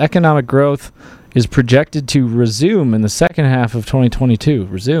 Economic growth is projected to resume in the second half of 2022.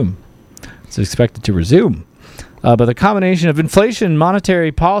 It's expected to resume. But the combination of inflation,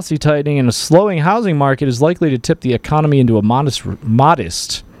 monetary policy tightening, and a slowing housing market is likely to tip the economy into a modest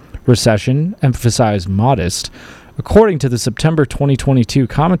recession, emphasize modest, according to the September 2022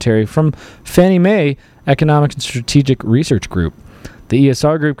 commentary from Fannie Mae Economic and Strategic Research Group. The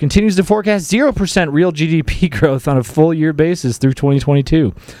ESR Group continues to forecast 0% real GDP growth on a full-year basis through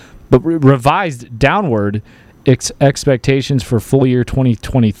 2022, but revised downward expectations for full-year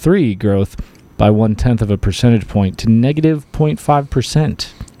 2023 growth by 0.1 of a percentage point to negative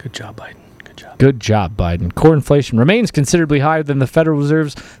 0.5%. Good job, Biden. Good job. Good job, Biden. Core inflation remains considerably higher than the Federal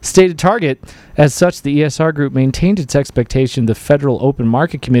Reserve's stated target. As such, the ESR Group maintained its expectation the Federal Open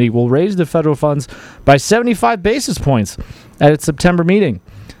Market Committee will raise the federal funds by 75 basis points at its September meeting.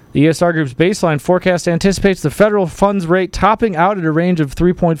 The ESR Group's baseline forecast anticipates the federal funds rate topping out at a range of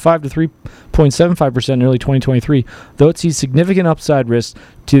 3.5 to 3.75% in early 2023, though it sees significant upside risk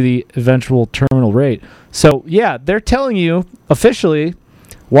to the eventual terminal rate. So, yeah, they're telling you officially,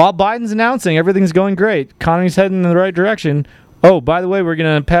 while Biden's announcing everything's going great, economy's heading in the right direction, oh, by the way, we're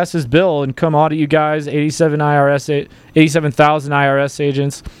going to pass this bill and come audit you guys, 87,000 IRS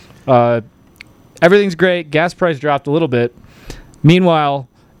agents. Everything's great. Gas price dropped a little bit. Meanwhile,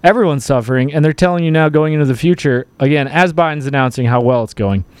 everyone's suffering, and they're telling you now going into the future, again, as Biden's announcing how well it's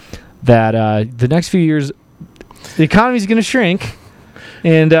going, that the next few years, the economy's going to shrink,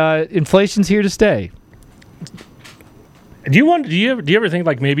 and inflation's here to stay. Do you ever think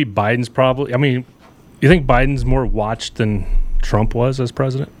like maybe Biden's probably? I mean, you think Biden's more watched than Trump was as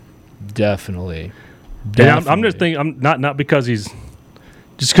president? Definitely. And I'm just thinking. I'm not because he's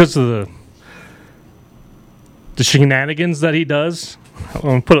just because of the shenanigans that he does. I'm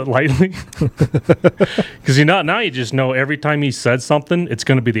gonna put it lightly, because now you just know every time he said something, it's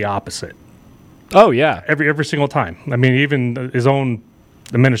going to be the opposite. Oh yeah, every single time. I mean, even his own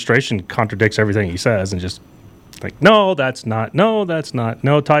administration contradicts everything he says, and just like, no, that's not. No, that's not.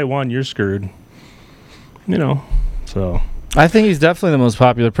 No, Taiwan, you're screwed. So I think he's definitely the most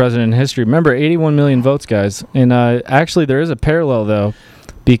popular president in history. Remember, 81 million votes, guys. And actually, there is a parallel though,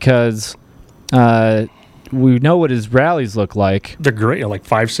 because we know what his rallies look like. They're great, like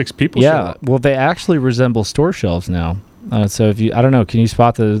 5-6 people. Yeah, well, they actually resemble store shelves now. So if you, I don't know, can you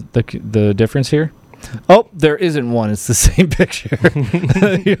spot the difference here? Oh, there isn't one. It's the same picture.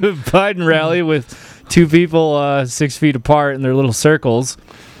 You have a Biden rally with two people 6 feet apart in their little circles.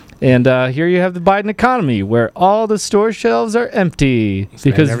 And here you have the Biden economy, where all the store shelves are empty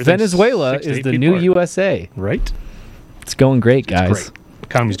because Venezuela is the new USA. Right? It's going great, guys. It's great. The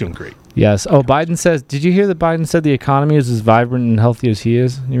economy's doing great. Yes. Oh, Biden says, did you hear that Biden said the economy is as vibrant and healthy as he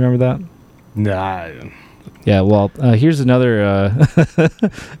is? You remember that? Nah. Yeah, well, here's another.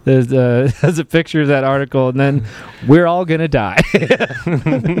 There's a picture of that article, and then we're all gonna die,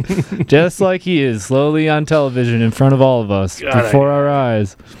 just like he is, slowly on television in front of all of us, before our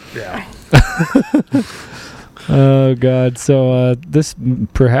eyes. Yeah. Oh God! So this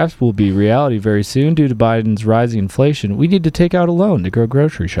perhaps will be reality very soon due to Biden's rising inflation. We need to take out a loan to go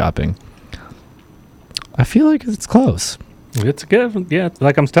grocery shopping. I feel like it's close. It's good. Yeah,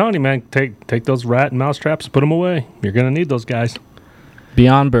 like I'm telling you, man, take those rat and mouse traps, put them away. You're gonna need those guys.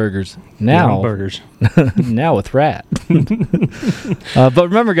 Beyond Burgers now. Beyond Burgers. Now with rat. But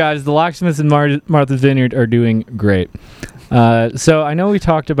remember, guys, the locksmiths in Martha's Vineyard are doing great. So I know we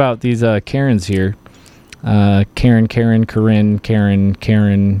talked about these Karens here. Karen, Corinne, Karen,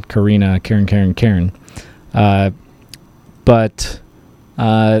 Karina, Karen. But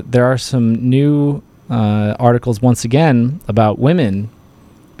there are some new articles once again about women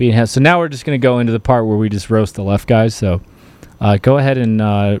being so now we're just going to go into the part where we just roast the left guys. So go ahead and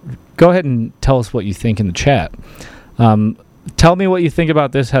tell us what you think in the chat. Tell me what you think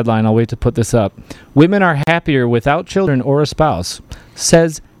about this headline. I'll wait to put this up. Women are happier without children or a spouse,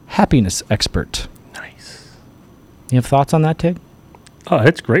 says happiness expert. Nice. You have thoughts on that, Tig? Oh,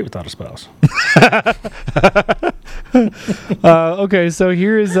 it's great without a spouse. Okay, so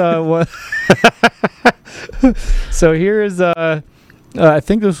here is what. So here is I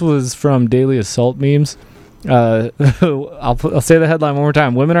think this was from Daily Assault Memes. I'll say the headline one more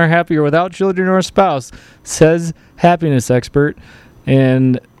time. Women are happier without children or a spouse, says happiness expert,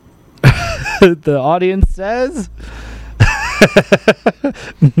 and the audience says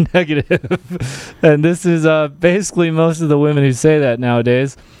negative. And this is basically most of the women who say that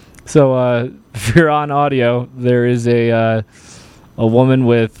nowadays. So if you're on audio, there is a woman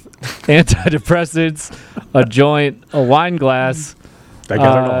with antidepressants, a joint, a wine glass, I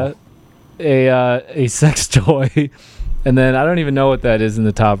got it all. a sex toy, and then I don't even know what that is in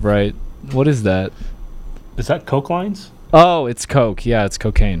the top right. What is that? Is that Coke lines? Oh, it's Coke. Yeah, it's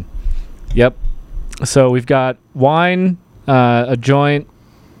cocaine. Yep. So we've got wine, a joint,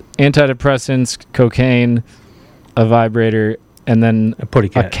 antidepressants, cocaine, a vibrator, and then a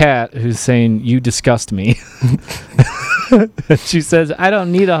cat who's saying, "You disgust me." She says, "I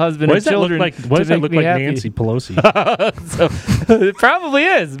don't need a husband or children." Why does that look like Nancy Pelosi? So, it probably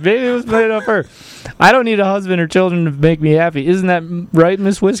is. Maybe it was made up her. I don't need a husband or children to make me happy. Isn't that right,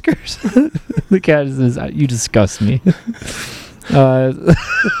 Miss Whiskers? The cat says, "You disgust me."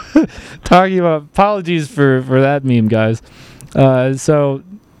 Talking about apologies for that meme, guys. So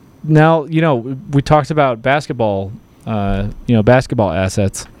now we talked about basketball. Basketball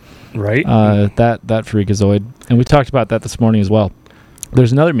assets. Right. That freakazoid. And we talked about that this morning as well.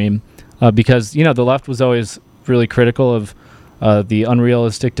 There's another meme because, the left was always really critical of the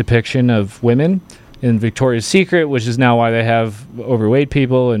unrealistic depiction of women in Victoria's Secret, which is now why they have overweight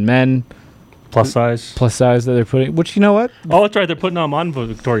people and men. Plus size that they're putting, which, you know what? Oh, that's right. They're putting them on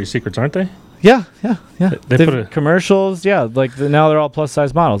Victoria's Secrets, aren't they? Yeah. They put commercials. Yeah. Now they're all plus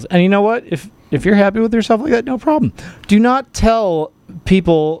size models. And you know what? If you're happy with yourself like that, no problem. Do not tell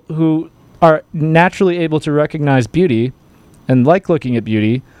people who are naturally able to recognize beauty and like looking at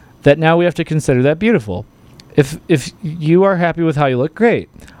beauty that now we have to consider that beautiful. If you are happy with how you look, great.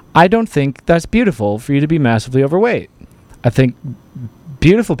 I don't think that's beautiful for you to be massively overweight. I think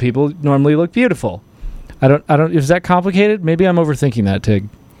beautiful people normally look beautiful. I don't. Is that complicated? Maybe I'm overthinking that, Tig.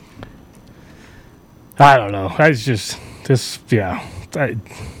 I don't know.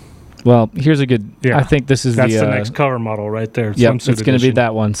 Well, here's a good. Yeah. I think this is that's the next cover model right there. Yep, it's going to be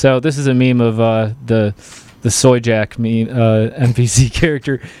that one. So this is a meme of the Soyjack meme NPC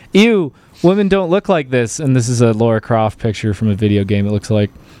character. Ew, women don't look like this. And this is a Lara Croft picture from a video game. It looks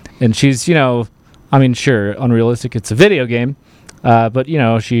like, and she's sure, unrealistic. It's a video game, but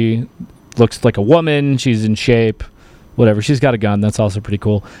she looks like a woman. She's in shape, whatever. She's got a gun. That's also pretty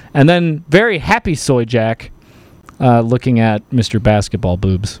cool. And then very happy Soyjack, looking at Mr. Basketball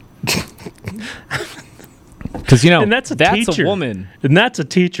boobs. Because and that's teacher. A woman, and that's a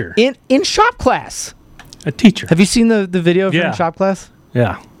teacher in shop class. A teacher. Have you seen the video of her in shop class?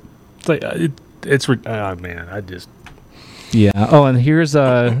 Yeah, it's like oh man, I just yeah. Oh, and here's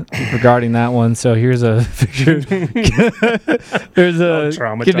regarding that one. So here's a picture. There's a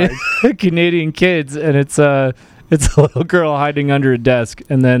Canadian kids, and it's a little girl hiding under a desk,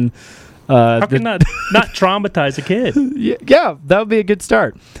 and then How can not traumatize a kid? Yeah, that would be a good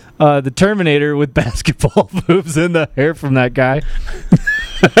start. The Terminator with basketball moves in the hair from that guy.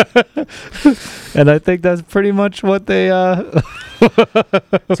 And I think that's pretty much what they they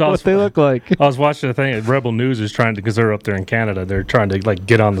look like. I was watching a thing. Rebel News is trying to, because they're up there in Canada, they're trying to like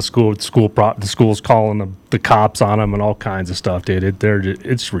get on the school. The school's calling the cops on them and all kinds of stuff, dude.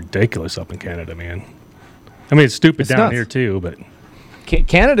 It's ridiculous up in Canada, man. I mean, it's stupid down nuts. here too, but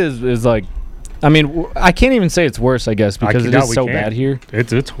Canada is like, I mean, I can't even say it's worse, I guess, because it is so bad here.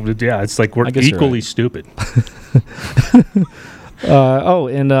 It's like we're equally stupid.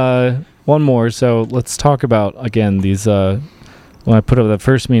 One more. So let's talk about again these. When I put up that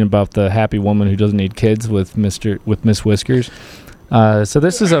first meme about the happy woman who doesn't need kids with Miss Whiskers. So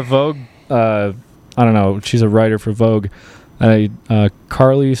this is a Vogue. I don't know. She's a writer for Vogue,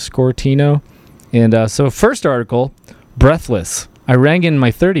 Carly Scortino, and so first article, breathless. I rang in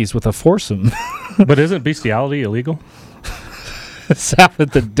my 30s with a foursome. But isn't bestiality illegal? Stop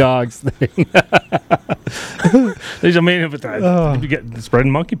at the dogs thing. I mean, if you get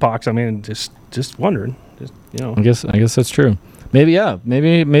spreading monkeypox, I mean, just wondering. Just, I guess that's true. Maybe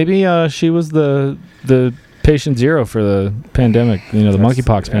she was the patient zero for the pandemic. The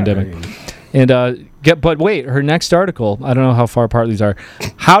monkeypox pandemic. But wait, her next article. I don't know how far apart these are.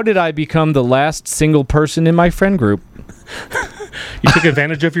 How did I become the last single person in my friend group? You took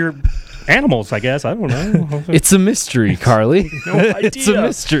advantage of your animals, I guess. I don't know. It's a mystery, Carly. No idea. It's a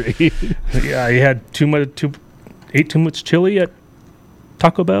mystery. Yeah, you had ate too much chili at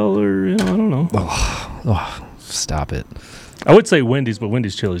Taco Bell, or I don't know. Oh, stop it. I would say Wendy's, but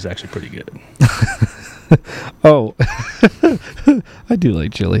Wendy's chili is actually pretty good. Oh, I do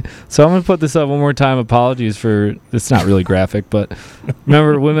like chili. So I'm going to put this up one more time. Apologies for, it's not really graphic, but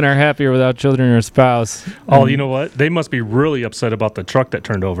remember, women are happier without children or a spouse. Oh, you know what? They must be really upset about the truck that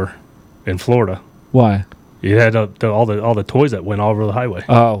turned over in Florida. Why? You had all the toys that went all over the highway.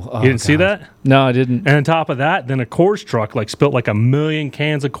 Oh, you didn't see that? No, I didn't. And on top of that, then a Coors truck spilt 1 million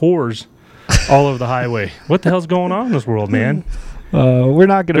cans of Coors all over the highway. What the hell's going on in this world, man? We're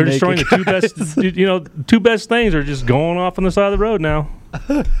not going to make destroying the two best things are just going off on the side of the road now.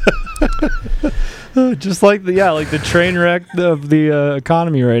 Just like the train wreck of the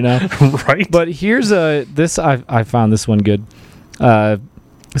economy right now. Right. But here's this. I found this one good. So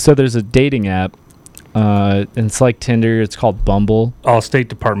there's a dating app. And it's like Tinder. It's called Bumble. Oh, State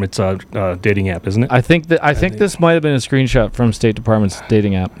Department's dating app, isn't it? I think this might have been a screenshot from State Department's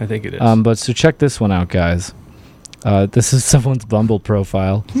dating app. I think it is. But so check this one out, guys. This is someone's Bumble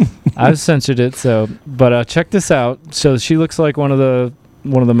profile. I've censored it, but check this out. So she looks like one of the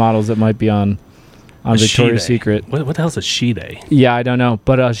models that might be on Victoria's Secret. What the hell is a she-they? Yeah, I don't know,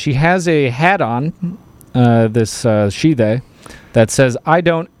 but she has a hat on. This she-they that says, "I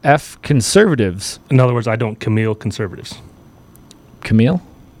don't F conservatives." In other words, I don't Camille conservatives. Camille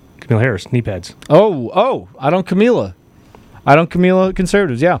Harris, knee pads. Oh, I don't Camila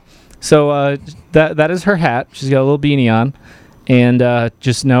conservatives. Yeah. So that is her hat. She's got a little beanie on, and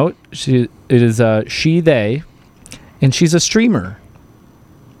just note it is she/they, and she's a streamer.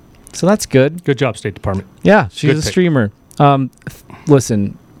 So that's good. Good job, State Department. Yeah, she's a streamer.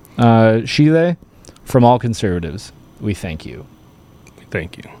 Listen, she/they, from all conservatives, we thank you.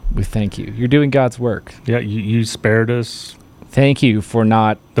 Thank you. We thank you. You're doing God's work. Yeah, you spared us. Thank you for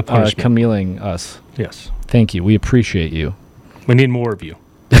not Camiling us. Yes. Thank you. We appreciate you. We need more of you.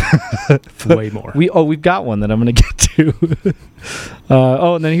 Way more. We've got one that I'm going to get to.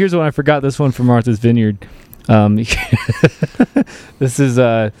 And then here's one I forgot. This one from Martha's Vineyard. This is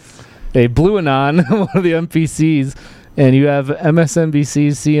a Blue Anon, one of the MPCs, and you have MSNBC,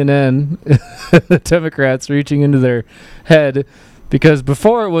 CNN, the Democrats reaching into their head, because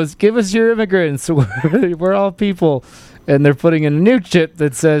before it was, give us your immigrants, we're all people, and they're putting in a new chip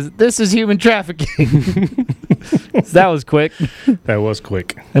that says, this is human trafficking. So that was quick. That was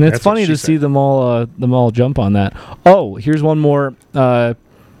quick. And it's funny to see them all jump on that. Oh, here's one more.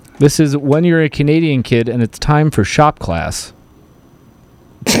 This is when you're a Canadian kid and it's time for shop class.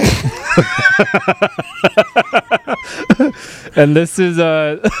 And this is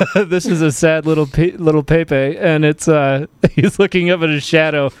a sad little Pepe, and it's he's looking up at a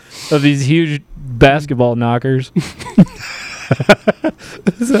shadow of these huge basketball knockers.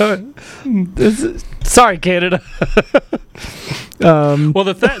 Sorry, Canada. Well,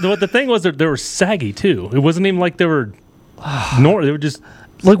 the thing was that they were saggy too. It wasn't even like they were. They were just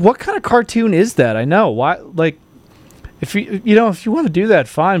like, what kind of cartoon is that? I know why. Like, if you want to do that,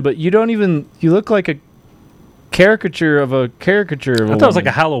 fine. But you look like a caricature of a caricature of. I thought it was like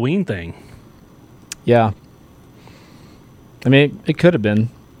a Halloween thing. Yeah. I mean, it could have been.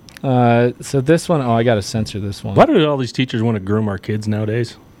 So this one, I got to censor this one. Why do all these teachers want to groom our kids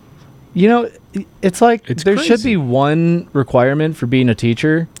nowadays? You know, it's like there crazy. should be one requirement for being a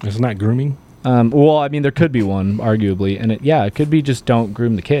teacher. It's not grooming. Well, I mean, there could be one, arguably, and it could be just don't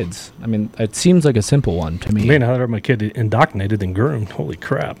groom the kids. I mean, it seems like a simple one to me. Man, I'd rather have my kid indoctrinated than groomed. Holy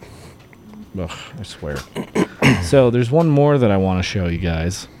crap! Ugh, I swear. So there's one more that I want to show you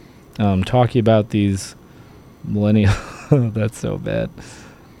guys. Talking about these millennial. That's so bad.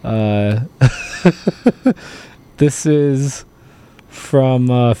 This is from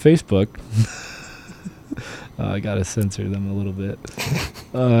Facebook. I gotta censor them a little bit.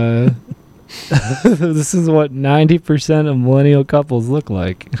 This is what 90% of millennial couples look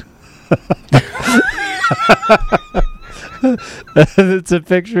like. It's a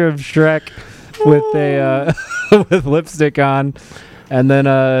picture of Shrek with a with lipstick on, and then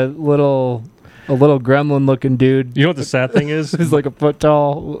a little gremlin-looking dude. You know what the sad thing is? He's like a foot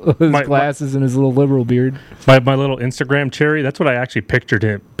tall, with his glasses and his little liberal beard. My little Instagram cherry. That's what I actually pictured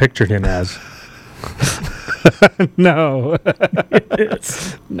him as. No.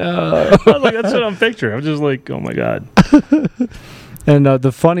 No. I was like, that's what I'm picturing. I'm just like, oh my god. And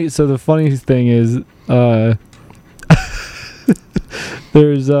the funniest thing is,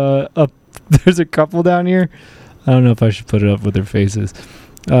 there's a couple down here. I don't know if I should put it up with their faces,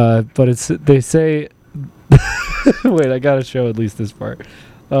 but they say. Wait, I gotta show at least this part.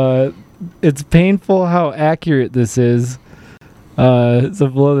 It's painful how accurate this is. So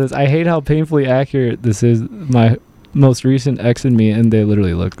below this, I hate how painfully accurate this is. My most recent ex and me, and they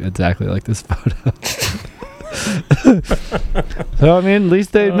literally look exactly like this photo. So I mean, at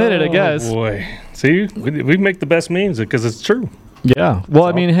least they admit it, I guess. Oh boy, see, we make the best memes because it's true. Yeah. Well,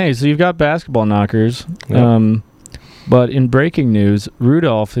 I mean, hey, so you've got basketball knockers. Yep. But in breaking news,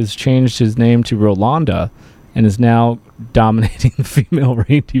 Rudolph has changed his name to Rolanda and is now dominating the female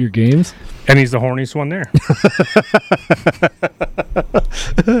reindeer games. And he's the horniest one there.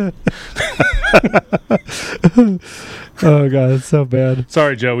 Oh, God, that's so bad.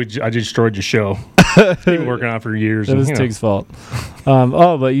 Sorry, Joe. I just destroyed your show. It's been working on for years. It was Tig's fault.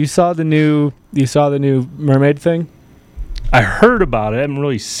 But you saw the new mermaid thing? I heard about it. I haven't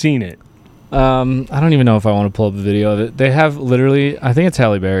really seen it. I don't even know if I want to pull up a video of it. They have literally, I think it's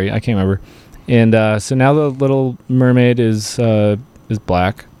Halle Berry. I can't remember. And so now the Little Mermaid is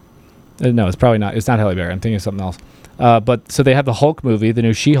black. No, it's probably not. It's not Halle Berry. I'm thinking of something else. But so they have the Hulk movie, the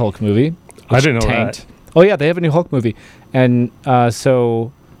new She-Hulk movie. I didn't know that. Oh yeah, they have a new Hulk movie, and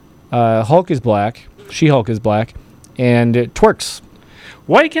so Hulk is black, She-Hulk is black, and it twerks.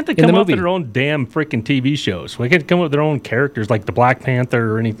 Why can't they come up with their own damn freaking TV shows? Why can't they come up with their own characters like the Black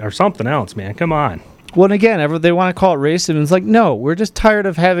Panther or something else, man? Come on. Well, and again, they want to call it racism. And it's like, no, we're just tired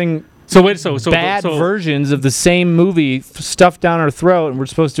of having bad versions of the same movie stuffed down our throat, and we're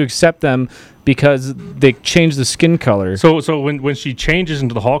supposed to accept them because they changed the skin color. So when she changes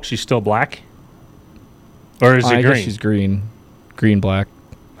into the Hulk, she's still black? Or is it green? I guess she's green. Green, black.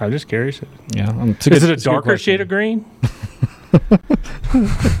 I'm just curious. Yeah. Is it a darker shade of green?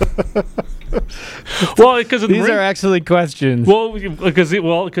 Well, because these are actually questions. Well, because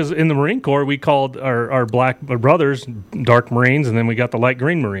in the Marine Corps we called our black brothers dark Marines, and then we got the light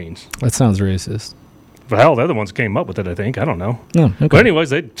green Marines. That sounds racist. Well, hell, they're the ones who came up with it. I think. I don't know. No, okay. But anyways,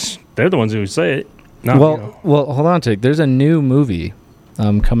 they're the ones who say it. Well, hold on, Tig. There's a new movie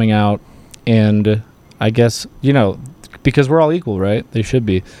coming out, and I guess because we're all equal, right? They should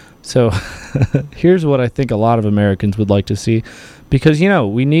be. So here's what I think a lot of Americans would like to see, because,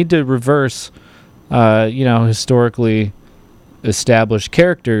 we need to reverse, historically established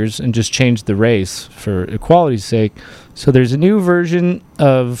characters and just change the race for equality's sake. So there's a new version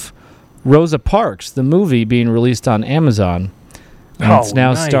of Rosa Parks, the movie, being released on Amazon. And it's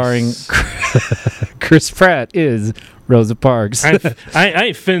now starring Chris Pratt is Rosa Parks. I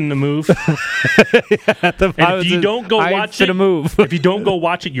ain't finna to move. If you don't go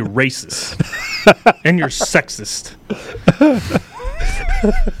watch it, you're racist and you're sexist.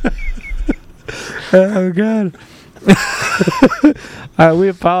 Oh God. We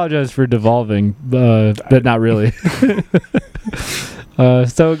apologize for devolving, but not really.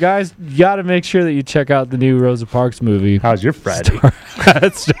 So guys, you got to make sure that you check out the new Rosa Parks movie. How's your Friday?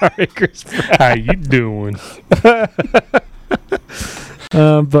 Starring Chris Pratt. How you doing? But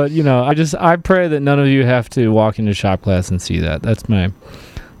I pray that none of you have to walk into shop class and see that.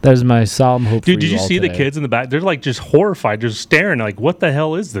 That is my solemn hope. Dude, did you see the kids in the back? They're like just horrified, just staring. Like, what the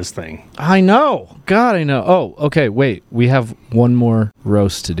hell is this thing? I know. God, I know. Oh, okay. Wait, we have one more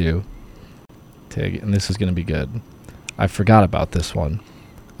roast to do, Tig, and this is going to be good. I forgot about this one.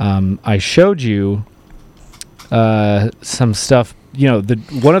 I showed you some stuff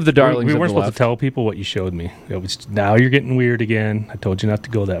one of the darlings We of weren't the supposed left. to tell people what you showed me. It was now you're getting weird again. I told you not to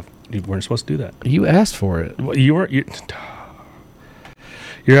go that. You weren't supposed to do that. You asked for it. Well, you weren't. You're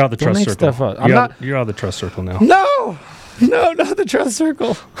out of the Don't trust make circle. stuff up. You're out of the trust circle now. No, not the trust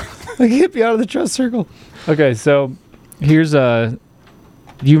circle. I can't be out of the trust circle. Okay, so here's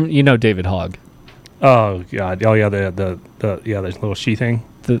you know David Hogg. Oh God! Oh yeah, the little she thing.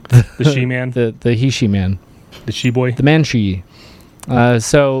 The she man. The he she man. The she boy. The man she.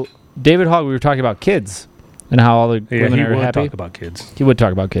 So David Hogg, we were talking about kids and how all the women he are would happy. talk about kids. He would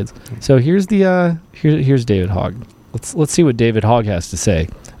talk about kids. So here's the here's David Hogg. Let's see what David Hogg has to say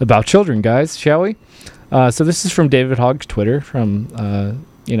about children, guys, shall we? So this is from David Hogg's Twitter from a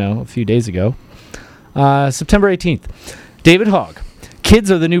few days ago, September 18th. David Hogg: kids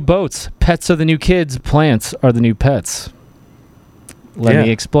are the new boats, pets are the new kids, plants are the new pets. Let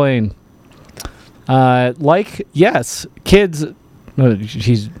me explain. Yes, kids.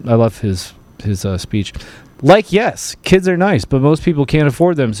 I love his speech. Yes, kids are nice, but most people can't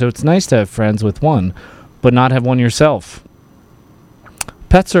afford them, so it's nice to have friends with one, but not have one yourself.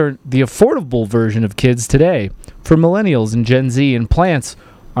 Pets are the affordable version of kids today for millennials and Gen Z, and plants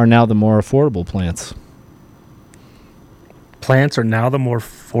are now the more affordable plants. Plants are now the more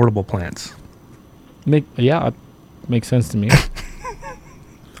affordable plants. Makes sense to me.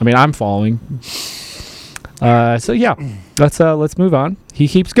 I mean, I'm following. Let's move on. He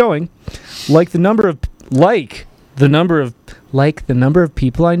keeps going. The number of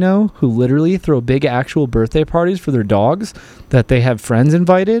people I know who literally throw big actual birthday parties for their dogs, that they have friends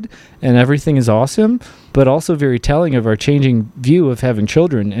invited and everything is awesome, but also very telling of our changing view of having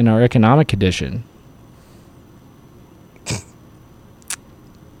children and our economic condition.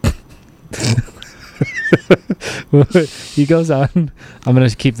 He goes on. I'm going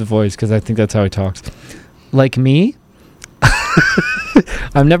to keep the voice because I think that's how he talks. Like me,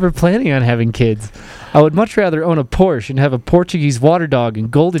 I'm never planning on having kids. I would much rather own a Porsche and have a Portuguese water dog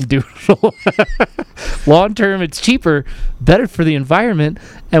and golden doodle. Long term, it's cheaper, better for the environment,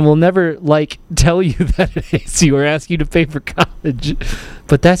 and will never tell you that it hates you or ask you to pay for college.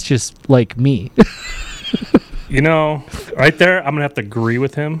 But that's just like me. Right there, I'm gonna have to agree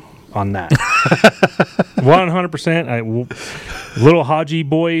with him on that. 100%. Little Haji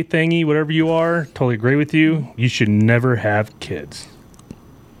boy thingy, whatever you are, totally agree with you. You should never have kids.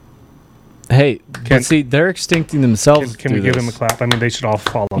 Hey, see, they're extincting themselves. Can we give him a clap? I mean, they should all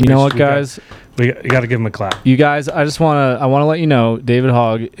follow. You know what, guys? We got to give him a clap. You guys, I want to let you know, David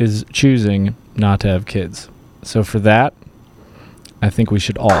Hogg is choosing not to have kids. So for that, I think we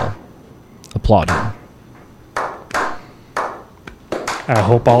should all applaud him. I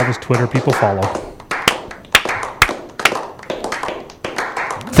hope all of his Twitter people follow.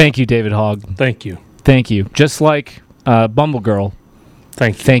 Thank you, David Hogg. Thank you. Just like Bumble Girl.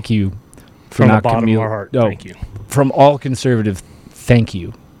 Thank you. Thank you. From the bottom of our heart, thank you. From all conservative, thank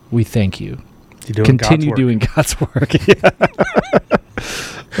you. We thank you. Continue doing God's work.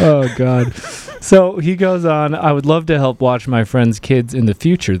 Oh, God. So he goes on, I would love to help watch my friends' kids in the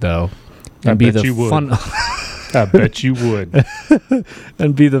future, though. And be the fun... I bet you would.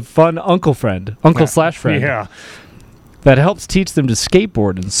 And be the fun uncle friend. Uncle/friend. Yeah. That helps teach them to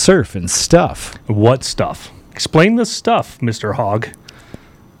skateboard and surf and stuff. What stuff? Explain the stuff, Mr. Hogg.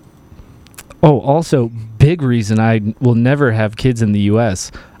 Oh, also, big reason I will never have kids in the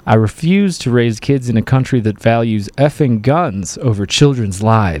U.S. I refuse to raise kids in a country that values effing guns over children's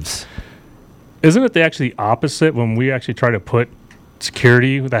lives. Isn't it the opposite when we actually try to put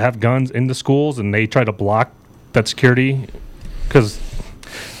security that have guns into schools and they try to block that security? Because,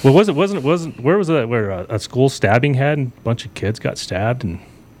 where was it where a school stabbing had and a bunch of kids got stabbed? And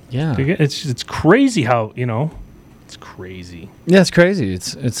yeah, it's crazy how, it's crazy. Yeah, it's crazy.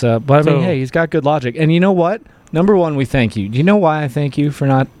 But I mean, hey, he's got good logic. And you know what? Number one, we thank you. Do you know why I thank you for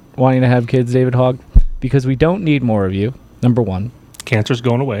not wanting to have kids, David Hogg? Because we don't need more of you. Number one. Cancer's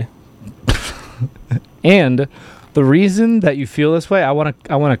going away. And the reason that you feel this way, I want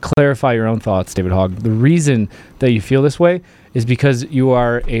to clarify your own thoughts, David Hogg. The reason that you feel this way is because you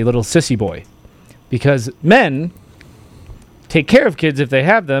are a little sissy boy. Because men take care of kids if they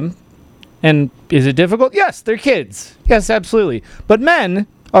have them. And is it difficult? Yes, they're kids. Yes, absolutely. But men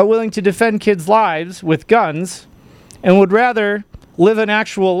are willing to defend kids' lives with guns and would rather live an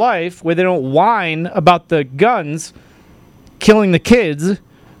actual life where they don't whine about the guns killing the kids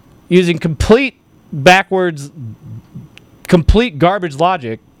using complete garbage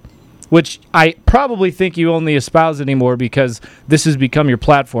logic, which I probably think you only espouse anymore because this has become your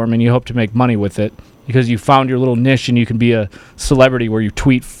platform and you hope to make money with it. Because you found your little niche and you can be a celebrity where you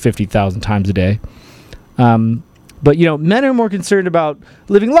tweet 50,000 times a day. But, men are more concerned about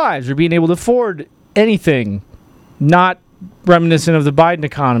living lives or being able to afford anything, not reminiscent of the Biden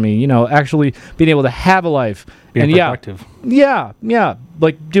economy, actually being able to have a life. Being productive. Yeah,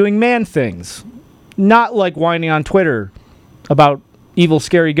 like doing man things. Not like whining on Twitter about evil,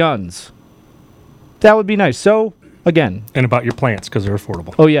 scary guns. That would be nice. So, again. And about your plants, because they're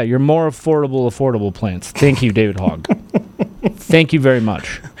affordable. Oh, yeah, your more affordable plants. Thank you, David Hogg. Thank you very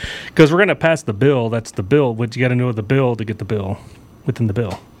much. Because we're going to pass the bill. That's the bill. What you got to know the bill to get the bill within the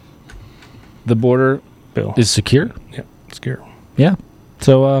bill. The border bill is secure? Yeah, secure. Yeah.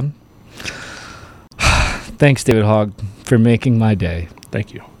 So, thanks, David Hogg, for making my day.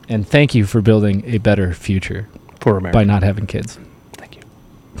 Thank you. And thank you for building a better future for America by not having kids. Thank you.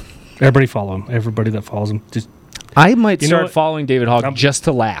 Everybody follow him. Everybody that follows him. I might start following David Hogg just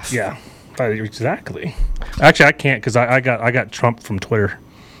to laugh. Yeah, exactly. Actually, I can't because I got Trump from Twitter.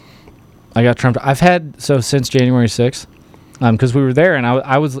 I got Trump. I've had since January 6th, because we were there, and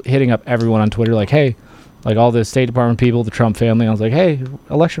I was hitting up everyone on Twitter like, hey, like all the State Department people, the Trump family. I was like, hey,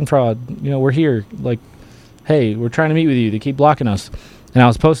 election fraud. We're here. Like, hey, we're trying to meet with you. They keep blocking us. And I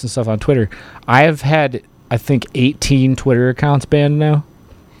was posting stuff on Twitter. I have had, I think, 18 Twitter accounts banned now.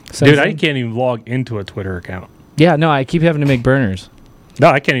 Dude, I can't even log into a Twitter account. Yeah, no, I keep having to make burners. No,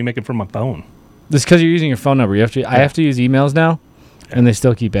 I can't even make it from my phone. This is because you're using your phone number. I have to use emails now, and they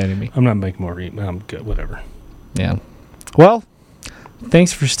still keep banning me. I'm not making more email. I'm good. Whatever. Yeah. Well,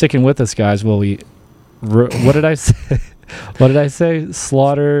 thanks for sticking with us, guys. Well, what did I say? What did I say?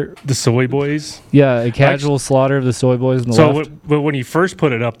 Slaughter the soy boys. Yeah, a casual slaughter of the soy boys. In the left. But when you first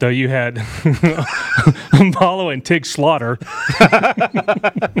put it up, though, you had Apollo and Tig Slaughter.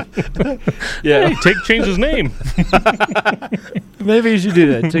 Yeah, hey, Tig changed his name. Maybe you should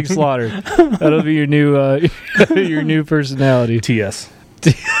do that. Tig Slaughter. That'll be your new personality. TS.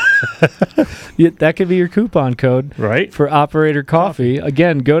 Yeah, that could be your coupon code, right? For Operator Coffee.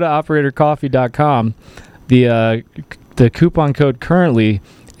 Again, go to operatorcoffee.com. The coupon code currently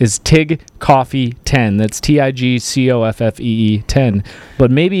is TIG Coffee 10. That's TIGCOFFEE 10. But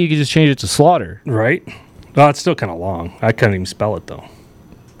maybe you could just change it to Slaughter. Right. Oh, it's still kind of long. I couldn't even spell it though.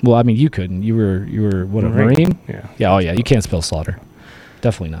 Well, I mean, you couldn't. You were what, a Marine? Yeah. Yeah. Oh, yeah. You can't spell Slaughter.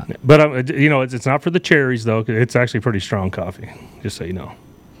 Definitely not. But it's not for the cherries though. It's actually pretty strong coffee. Just so you know.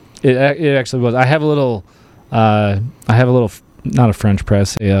 It actually was. I have a little, not a French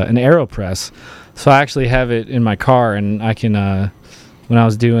press, an AeroPress. So I actually have it in my car, and I can, when I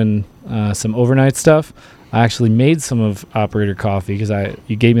was doing some overnight stuff, I actually made some of Operator Coffee because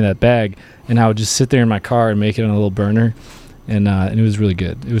you gave me that bag, and I would just sit there in my car and make it on a little burner, and it was really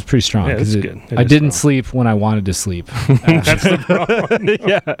good. It was pretty strong. Yeah, it's good. I didn't sleep when I wanted to sleep. That's the problem.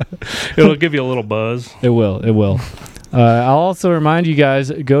 Yeah, it'll give you a little buzz. It will. I'll also remind you guys,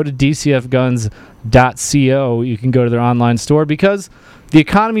 go to dcfguns.co. You can go to their online store because the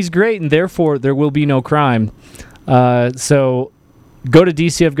economy's great, and therefore there will be no crime. So go to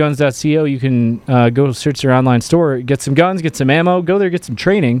dcfguns.co. You can go search their online store, get some guns, get some ammo, go there, get some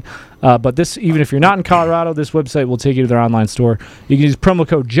training. But even if you're not in Colorado, this website will take you to their online store. You can use promo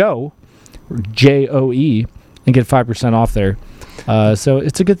code JOE, or JOE, and get 5% off there. So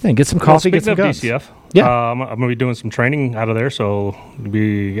it's a good thing. Get some coffee, get some guns. DCF, yeah. I'm going to be doing some training out of there, so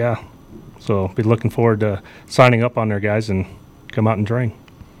be looking forward to signing up on there, guys, and come out and train.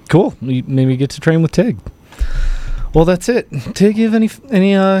 Cool. Maybe get to train with Tig. Well, that's it. Tig, you have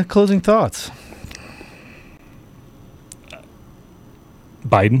any closing thoughts?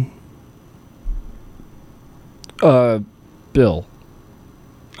 Biden. Bill.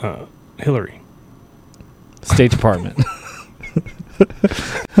 Hillary. State Department.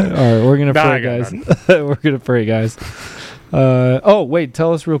 All right, we're gonna pray, guys. We're gonna pray, guys. Oh, wait,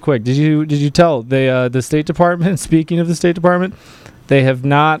 tell us real quick. Did you tell the State Department? Speaking of the State Department, they have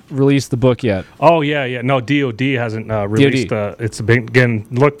not released the book yet. Oh yeah. No, DOD hasn't released. It's been, again,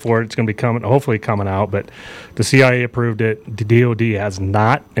 look for it. It's going to be hopefully coming out. But the CIA approved it. The DOD has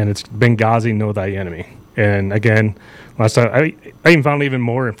not, and it's Benghazi, know thy enemy. And again, last time I even found even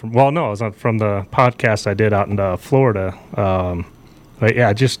more. Well, no, it was from the podcast I did out in Florida. But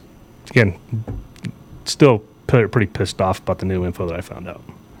yeah, just again, still pretty pissed off about the new info that I found out.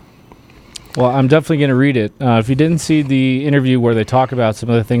 Well, I'm definitely going to read it. If you didn't see the interview where they talk about some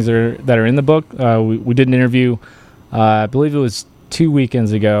of the things that are in the book, we did an interview, I believe it was 2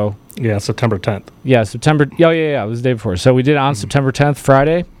 weekends ago. Yeah, September 10th. Yeah, September. Yeah, it was the day before. So we did it on September 10th,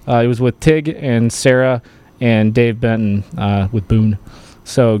 Friday. It was with Tig and Sarah and Dave Benton with Boone.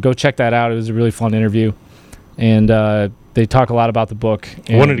 So go check that out. It was a really fun interview. And they talk a lot about the book.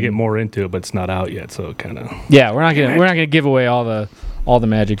 I wanted to get more into it, but it's not out yet, so kind of. Yeah, we're not gonna give away all the all the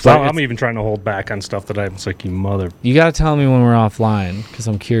magic. So But I'm even trying to hold back on stuff that it's like, you mother. you got to tell me when we're offline because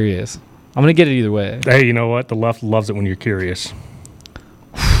I'm curious. I'm going to get it either way. Hey, you know what? The left loves it when you're curious.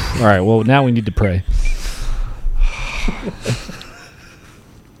 All right, well, now we need to pray.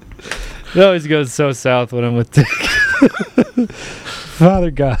 It always goes so south when I'm with Dick.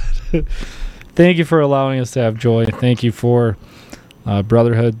 Father God, thank you for allowing us to have joy. Thank you for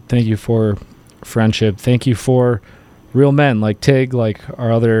brotherhood. Thank you for friendship. Thank you for real men like Tig, like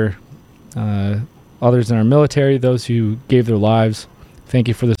our other others in our military, those who gave their lives. Thank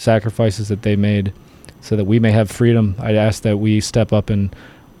you for the sacrifices that they made so that we may have freedom. I ask that we step up and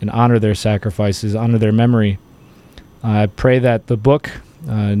honor their sacrifices, honor their memory. I pray that the book,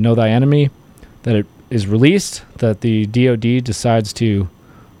 Know Thy Enemy, that it is released, that the DOD decides to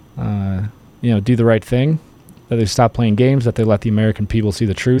do the right thing, that they stop playing games, that they let the American people see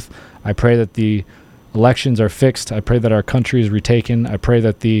the truth. I pray that the elections are fixed. I pray that our country is retaken. I pray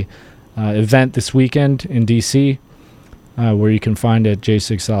that the event this weekend in D.C., where you can find at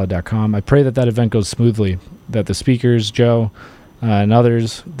j6solid.com, I pray that that event goes smoothly, that the speakers, Joe, and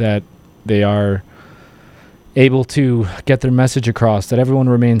others, that they are able to get their message across, that everyone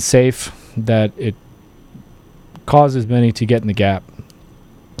remains safe, that it causes many to get in the gap.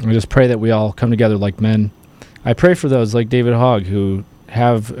 I just pray that we all come together like men. I pray for those like David Hogg who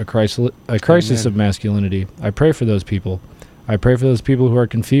have a crisis of masculinity. I pray for those people. I pray for those people who are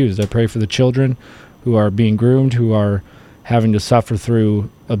confused. I pray for the children who are being groomed, who are having to suffer through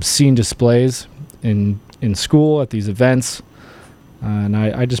obscene displays in school, at these events. And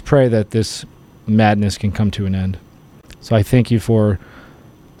I just pray that this madness can come to an end. So I thank you for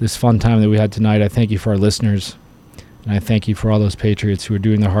this fun time that we had tonight. I thank you for our listeners. And I thank you for all those patriots who are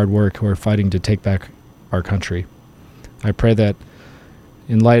doing their hard work, who are fighting to take back our country. I pray that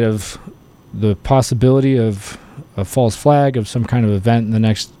in light of the possibility of a false flag, of some kind of event in the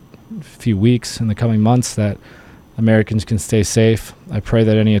next few weeks, in the coming months, that Americans can stay safe. I pray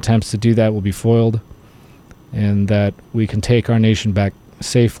that any attempts to do that will be foiled, and that we can take our nation back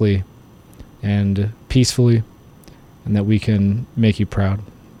safely and peacefully, and that we can make you proud.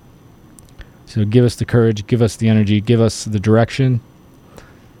 So give us the courage, give us the energy, give us the direction.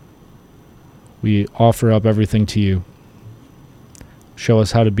 We offer up everything to you. Show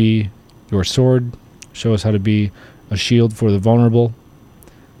us how to be your sword. Show us how to be a shield for the vulnerable.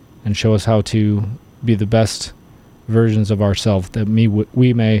 And show us how to be the best versions of ourselves, that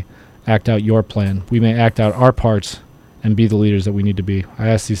we may act out your plan. We may act out our parts and be the leaders that we need to be. I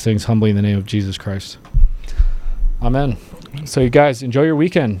ask these things humbly in the name of Jesus Christ. Amen. So you guys, enjoy your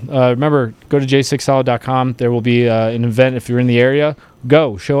weekend. Remember, go to j6solid.com. There will be an event if you're in the area.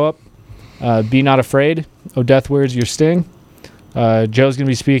 Go. Show up. Be not afraid. Oh, death, where's your sting? Joe's going to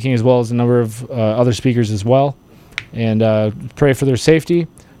be speaking, as well as a number of other speakers as well. And pray for their safety.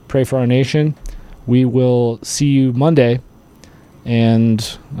 Pray for our nation. We will see you Monday.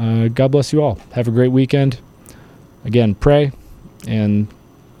 And God bless you all. Have a great weekend. Again, pray. And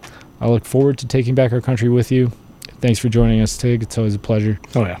I look forward to taking back our country with you. Thanks for joining us, Tig. It's always a pleasure.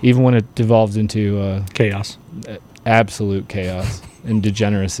 Oh, yeah. Even when it devolves into chaos. Absolute chaos and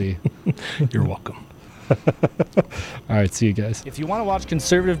degeneracy. You're welcome. All right, see you guys. If you want to watch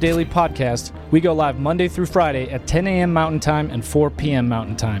Conservative Daily Podcast, we go live Monday through Friday at 10 a.m. Mountain Time and 4 p.m.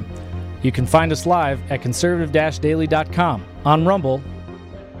 Mountain Time. You can find us live at conservative-daily.com, on Rumble,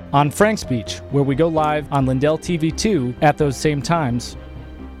 on Frank's Speech, where we go live on Lindell TV 2 at those same times,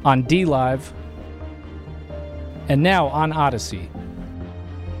 on D-Live, and now on Odyssey.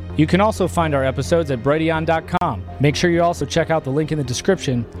 You can also find our episodes at Brighteon.com. Make sure you also check out the link in the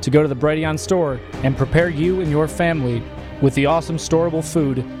description to go to the Brighteon store and prepare you and your family with the awesome storable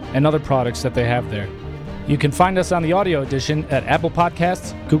food and other products that they have there. You can find us on the audio edition at Apple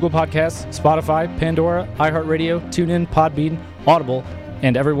Podcasts, Google Podcasts, Spotify, Pandora, iHeartRadio, TuneIn, Podbean, Audible,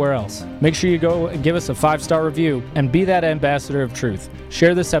 and everywhere else. Make sure you go and give us a 5-star review and be that ambassador of truth.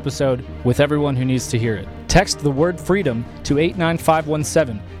 Share this episode with everyone who needs to hear it. Text the word freedom to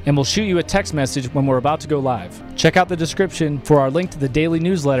 89517 and we'll shoot you a text message when we're about to go live. Check out the description for our link to the daily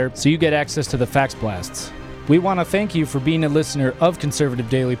newsletter so you get access to the fax blasts. We want to thank you for being a listener of Conservative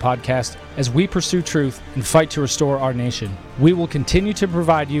Daily Podcast as we pursue truth and fight to restore our nation. We will continue to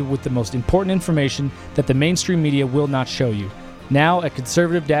provide you with the most important information that the mainstream media will not show you. Now at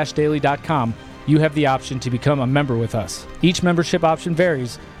conservative-daily.com, you have the option to become a member with us. Each membership option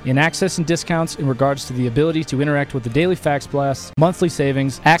varies in access and discounts in regards to the ability to interact with the daily fax blasts, monthly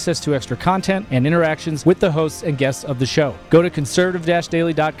savings, access to extra content, and interactions with the hosts and guests of the show. Go to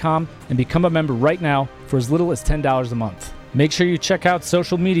conservative-daily.com and become a member right now for as little as $10 a month. Make sure you check out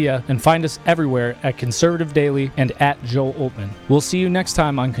social media and find us everywhere at Conservative Daily and at Joel Oltman. We'll see you next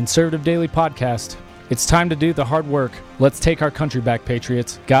time on Conservative Daily Podcast. It's time to do the hard work. Let's take our country back,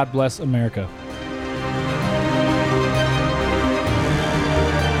 Patriots. God bless America.